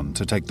someone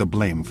to take the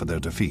blame for their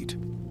defeat.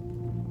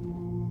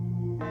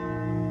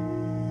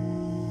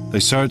 They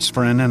searched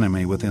for an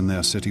enemy within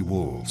their city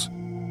walls,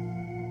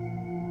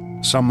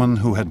 someone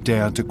who had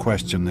dared to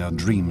question their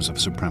dreams of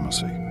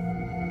supremacy.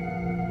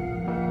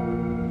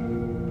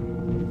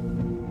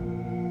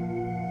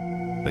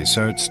 They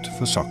searched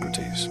for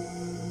Socrates.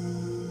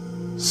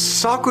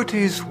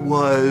 Socrates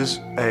was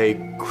a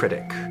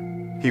critic.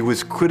 He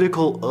was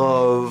critical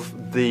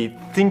of the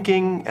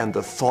thinking and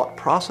the thought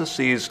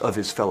processes of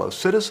his fellow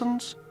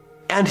citizens,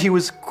 and he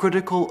was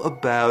critical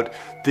about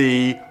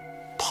the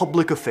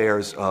public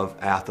affairs of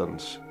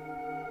Athens.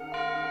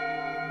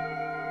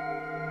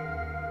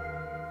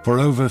 For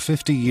over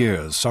 50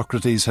 years,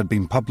 Socrates had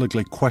been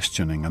publicly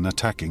questioning and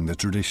attacking the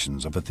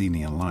traditions of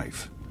Athenian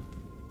life.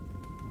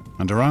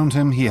 And around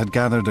him he had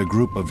gathered a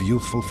group of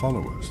youthful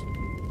followers.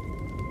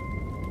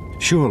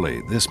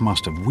 Surely this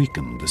must have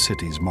weakened the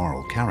city's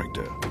moral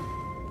character,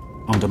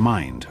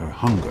 undermined her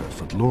hunger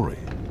for glory.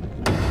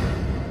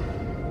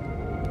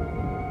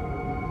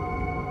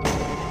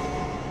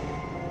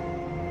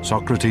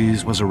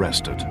 Socrates was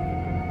arrested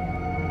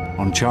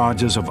on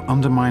charges of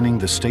undermining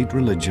the state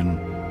religion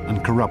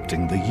and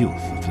corrupting the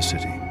youth of the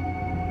city.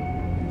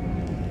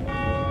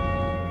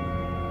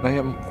 I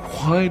am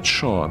quite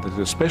sure that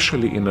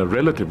especially in a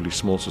relatively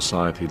small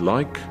society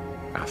like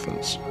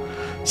Athens,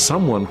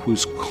 someone who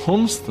is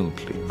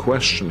constantly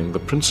questioning the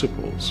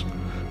principles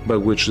by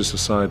which the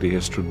society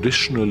has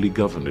traditionally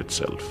governed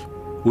itself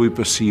will be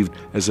perceived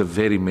as a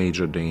very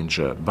major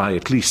danger by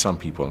at least some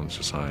people in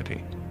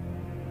society.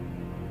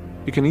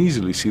 You can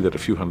easily see that a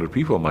few hundred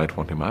people might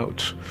want him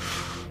out,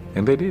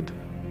 and they did.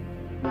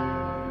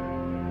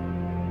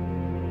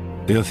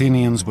 The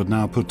Athenians would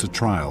now put to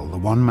trial the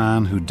one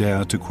man who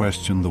dared to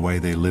question the way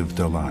they lived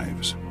their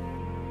lives.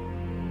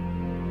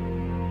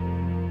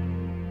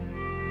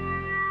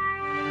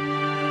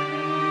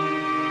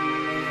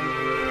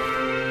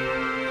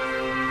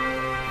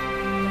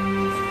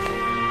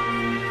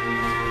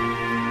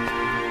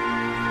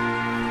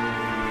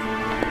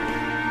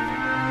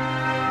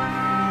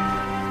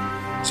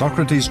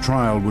 Socrates'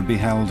 trial would be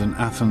held in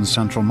Athens'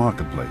 central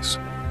marketplace,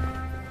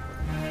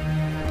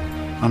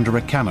 under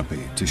a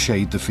canopy to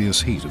shade the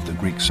fierce heat of the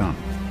Greek sun.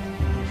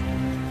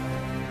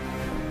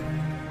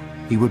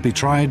 He would be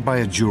tried by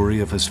a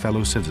jury of his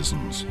fellow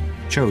citizens,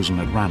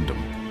 chosen at random,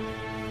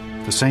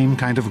 the same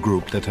kind of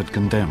group that had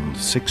condemned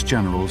 6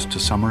 generals to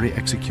summary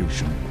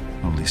execution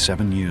only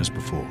 7 years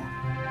before.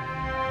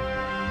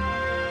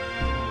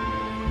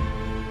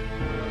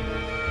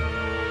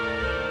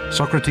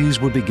 Socrates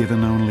would be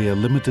given only a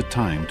limited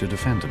time to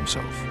defend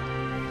himself,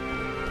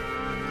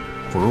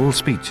 for all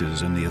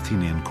speeches in the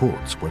Athenian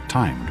courts were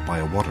timed by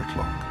a water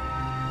clock,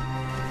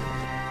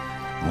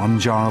 one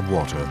jar of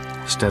water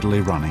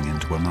steadily running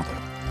into another.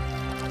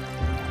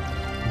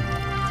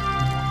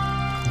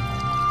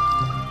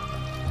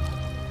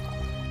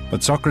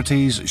 But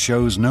Socrates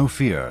shows no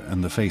fear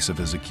in the face of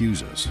his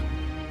accusers.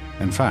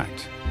 In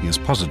fact, he is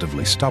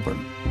positively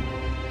stubborn.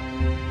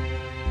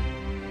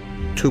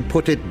 To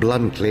put it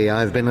bluntly,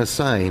 I've been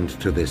assigned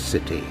to this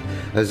city,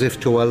 as if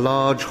to a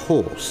large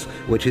horse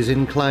which is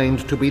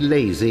inclined to be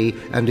lazy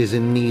and is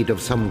in need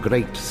of some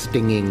great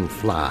stinging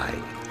fly.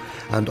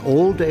 And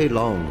all day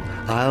long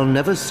I'll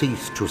never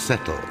cease to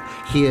settle,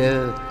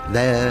 here,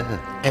 there,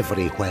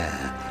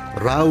 everywhere,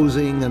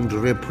 rousing and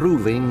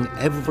reproving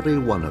every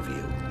one of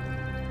you.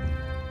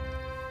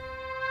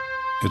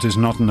 It is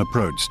not an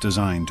approach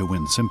designed to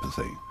win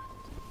sympathy.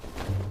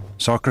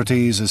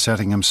 Socrates is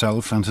setting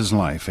himself and his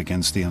life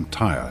against the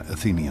entire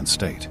Athenian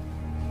state.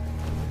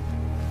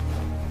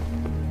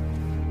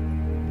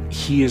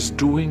 He is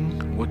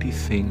doing what he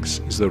thinks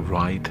is the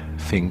right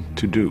thing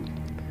to do.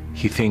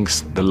 He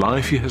thinks the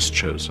life he has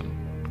chosen,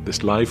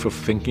 this life of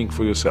thinking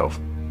for yourself,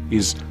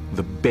 is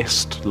the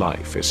best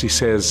life. As he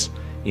says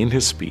in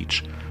his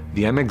speech,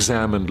 the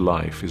unexamined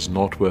life is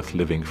not worth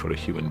living for a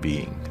human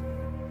being.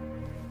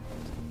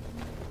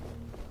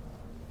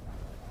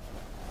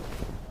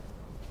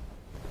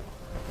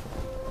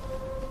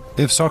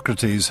 If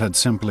Socrates had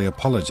simply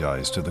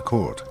apologized to the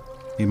court,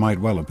 he might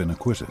well have been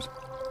acquitted.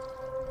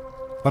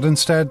 But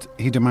instead,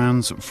 he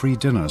demands free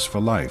dinners for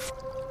life,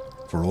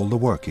 for all the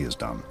work he has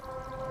done.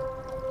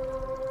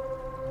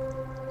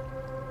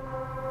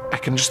 I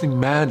can just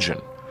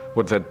imagine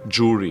what that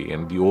jury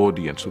and the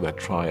audience of that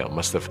trial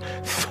must have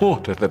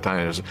thought at the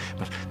time.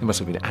 They must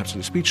have been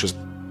absolutely speechless.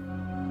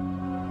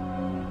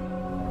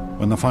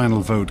 When the final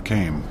vote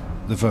came,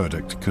 the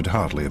verdict could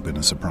hardly have been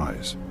a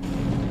surprise.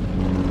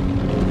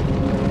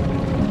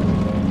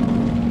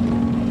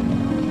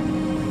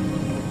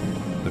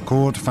 The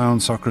court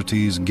found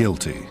Socrates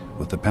guilty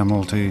with the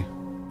penalty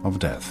of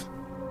death.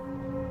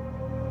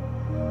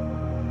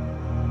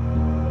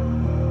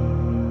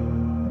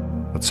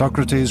 But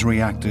Socrates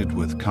reacted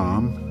with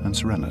calm and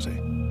serenity.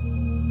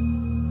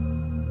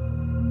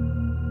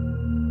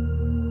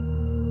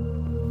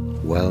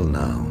 Well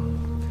now,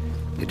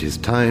 it is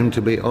time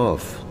to be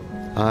off,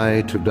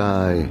 I to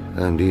die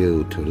and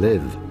you to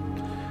live.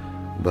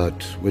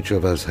 But which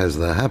of us has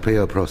the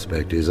happier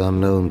prospect is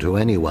unknown to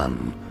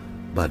anyone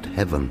but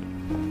heaven.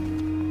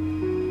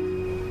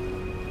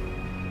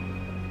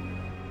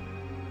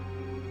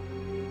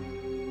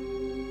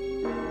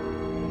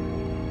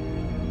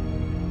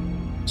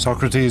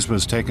 Socrates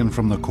was taken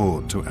from the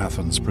court to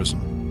Athens prison.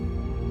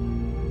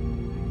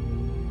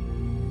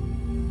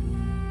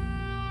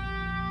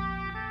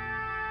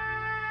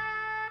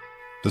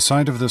 The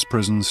site of this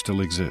prison still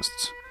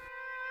exists.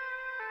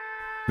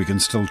 We can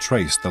still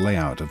trace the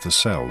layout of the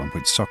cell in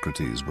which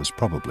Socrates was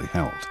probably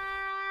held.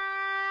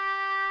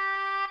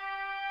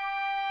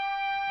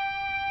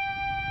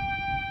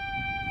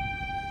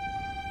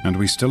 And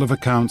we still have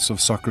accounts of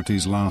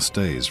Socrates' last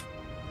days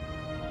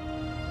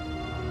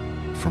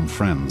from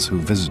friends who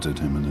visited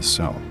him in his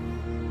cell.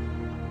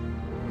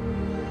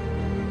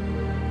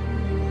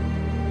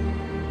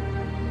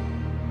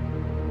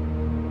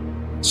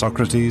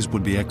 Socrates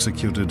would be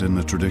executed in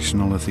the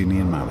traditional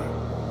Athenian manner,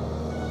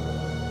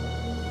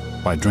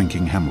 by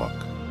drinking hemlock.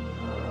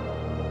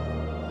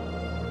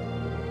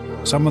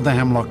 Some of the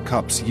hemlock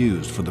cups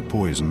used for the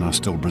poison are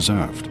still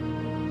preserved.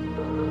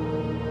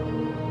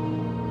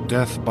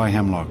 Death by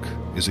hemlock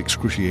is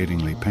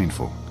excruciatingly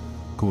painful,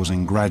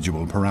 causing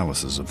gradual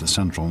paralysis of the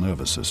central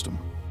nervous system.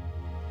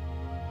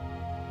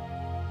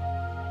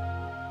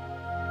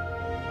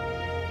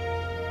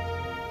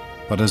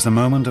 But as the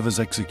moment of his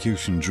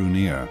execution drew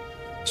near,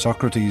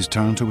 Socrates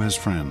turned to his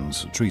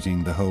friends,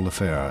 treating the whole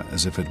affair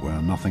as if it were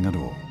nothing at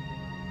all.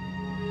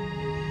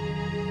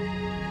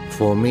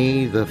 For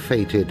me, the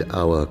fated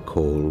hour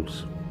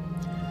calls.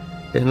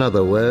 In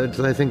other words,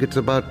 I think it's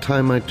about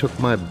time I took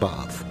my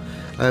bath.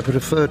 I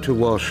prefer to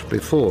wash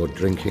before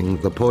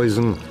drinking the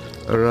poison,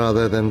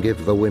 rather than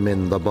give the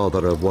women the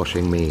bother of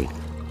washing me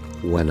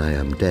when I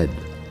am dead.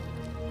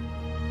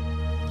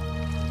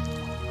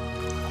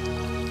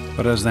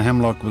 But as the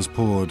hemlock was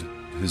poured,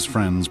 his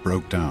friends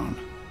broke down.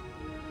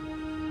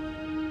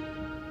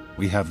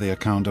 We have the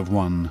account of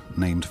one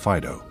named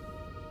Fido.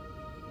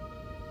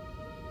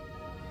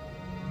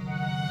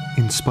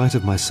 In spite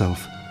of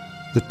myself,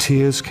 the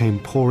tears came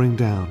pouring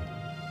down,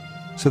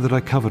 so that I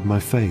covered my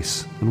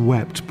face and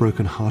wept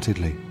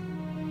broken-heartedly.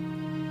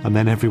 And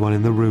then everyone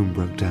in the room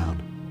broke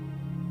down,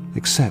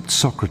 except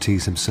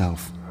Socrates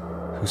himself,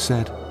 who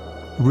said,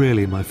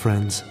 "Really, my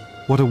friends,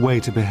 what a way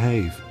to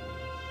behave.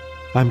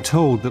 I'm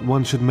told that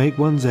one should make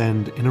one's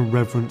end in a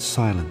reverent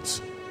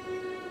silence.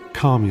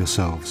 Calm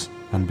yourselves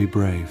and be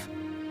brave."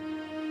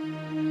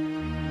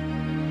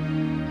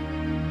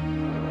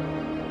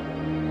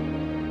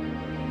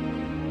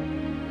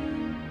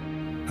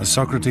 As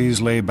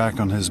Socrates lay back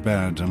on his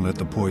bed and let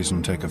the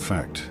poison take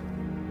effect,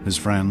 his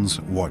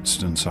friends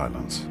watched in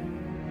silence.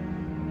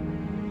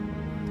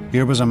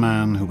 Here was a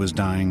man who was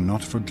dying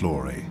not for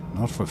glory,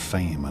 not for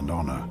fame and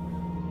honor,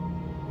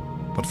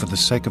 but for the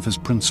sake of his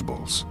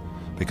principles,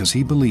 because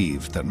he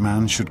believed that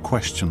man should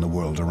question the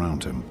world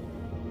around him.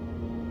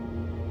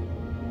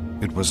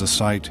 It was a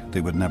sight they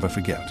would never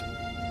forget.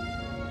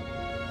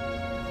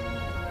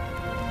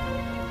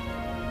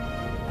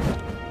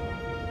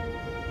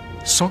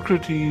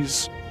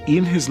 Socrates,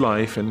 in his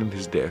life and in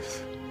his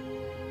death,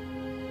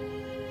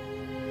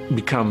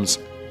 becomes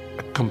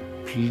a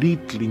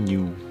completely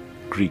new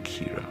Greek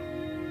hero.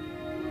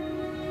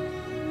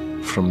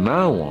 From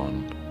now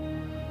on,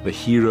 the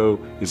hero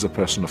is a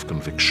person of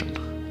conviction,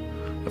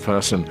 a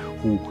person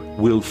who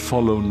will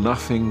follow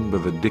nothing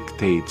but the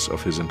dictates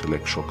of his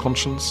intellectual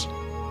conscience,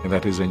 and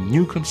that is a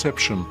new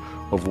conception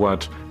of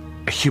what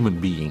a human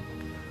being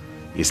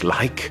is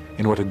like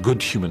and what a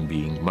good human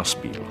being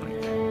must be like.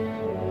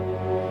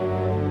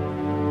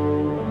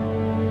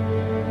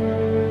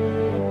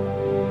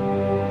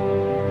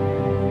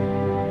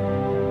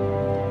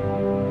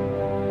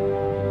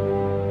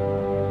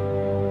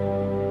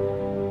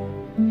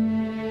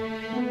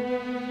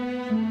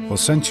 For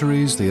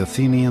centuries, the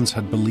Athenians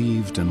had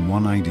believed in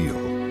one ideal: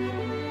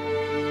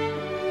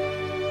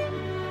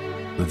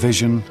 the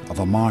vision of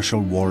a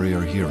martial warrior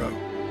hero.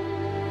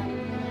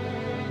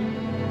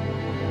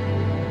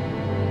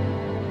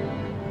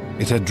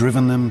 It had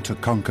driven them to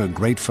conquer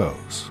great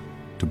foes,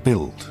 to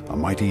build a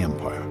mighty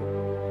empire.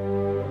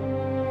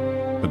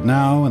 But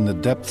now, in the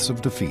depths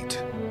of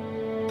defeat,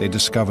 they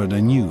discovered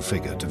a new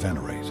figure to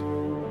venerate.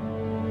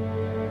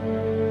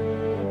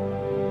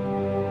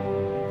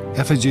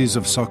 Effigies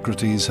of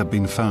Socrates have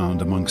been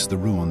found amongst the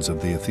ruins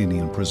of the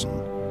Athenian prison.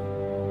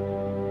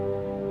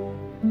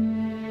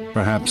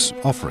 Perhaps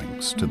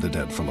offerings to the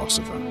dead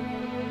philosopher.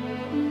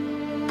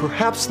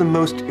 Perhaps the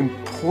most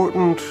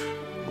important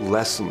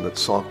lesson that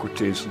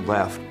Socrates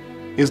left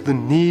is the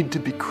need to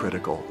be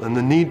critical and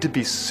the need to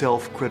be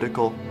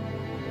self-critical.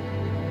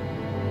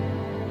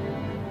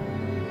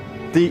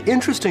 The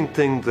interesting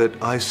thing that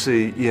I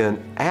see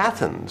in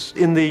Athens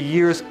in the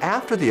years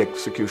after the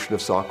execution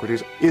of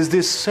Socrates is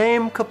this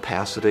same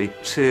capacity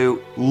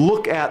to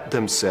look at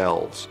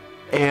themselves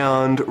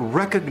and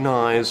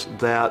recognize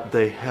that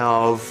they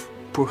have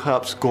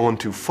perhaps gone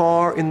too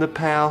far in the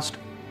past,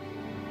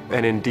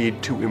 and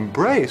indeed to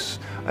embrace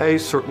a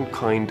certain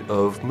kind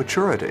of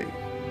maturity.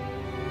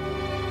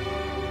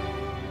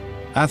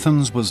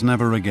 Athens was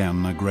never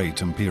again a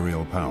great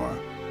imperial power.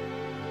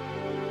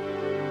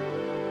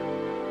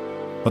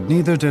 But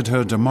neither did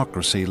her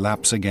democracy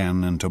lapse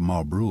again into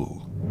mob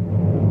rule.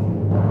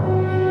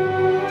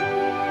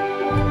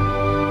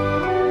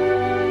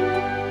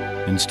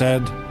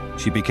 Instead,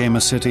 she became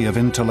a city of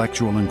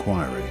intellectual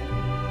inquiry.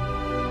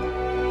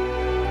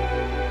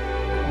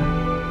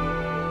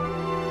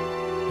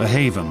 a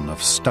haven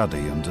of study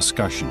and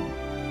discussion,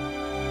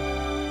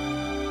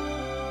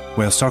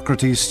 where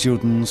Socrates'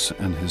 students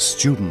and his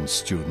students'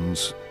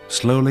 students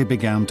slowly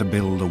began to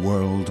build a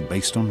world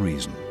based on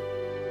reason.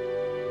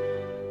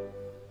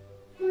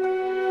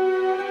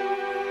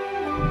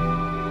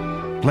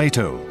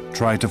 Plato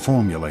tried to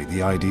formulate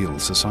the ideal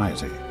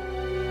society.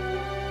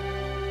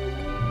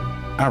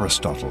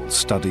 Aristotle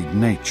studied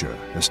nature,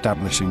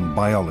 establishing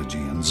biology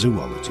and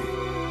zoology.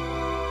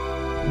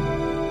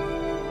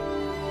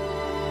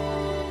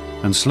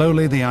 And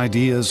slowly the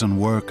ideas and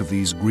work of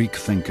these Greek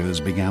thinkers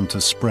began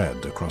to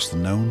spread across the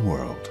known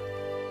world.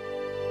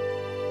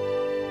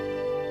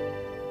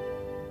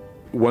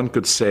 One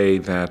could say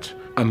that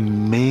a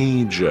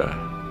major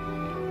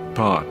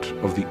part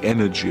of the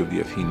energy of the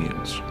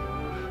Athenians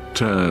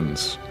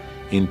turns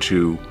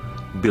into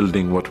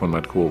building what one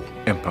might call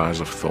empires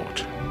of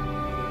thought.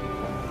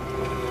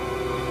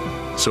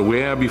 So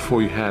where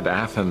before you had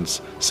Athens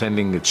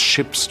sending its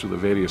ships to the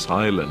various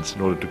islands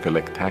in order to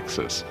collect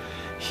taxes,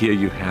 here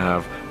you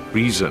have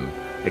reason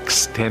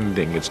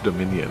extending its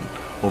dominion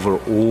over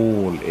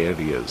all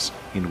areas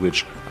in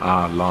which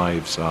our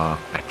lives are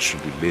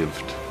actually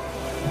lived.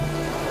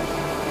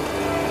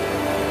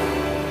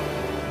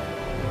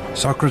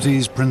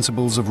 Socrates'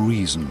 principles of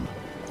reason,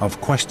 of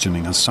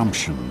questioning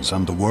assumptions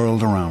and the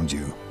world around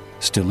you,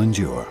 still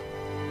endure.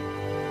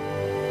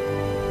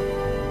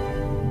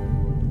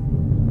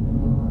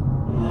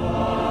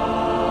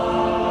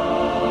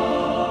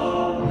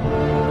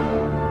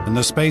 In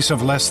the space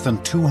of less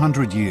than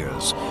 200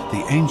 years,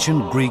 the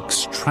ancient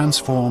Greeks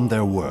transformed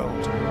their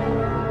world.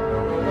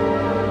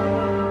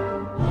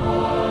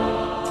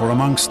 For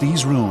amongst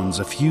these ruins,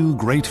 a few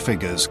great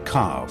figures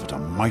carved a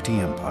mighty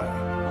empire.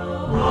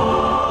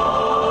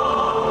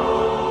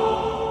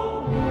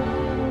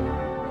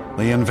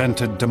 They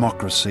invented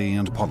democracy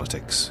and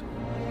politics,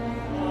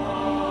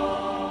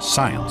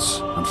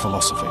 science and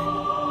philosophy.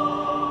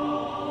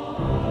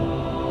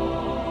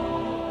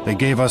 They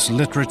gave us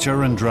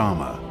literature and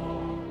drama,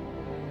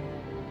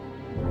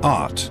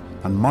 art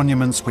and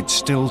monuments which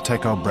still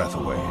take our breath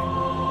away.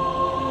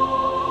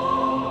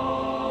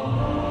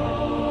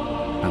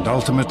 And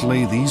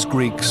ultimately, these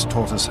Greeks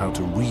taught us how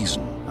to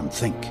reason and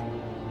think.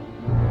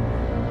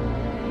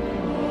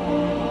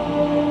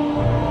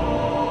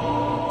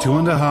 Two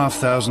and a half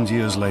thousand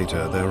years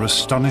later, their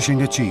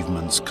astonishing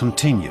achievements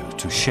continue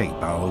to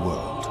shape our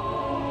world.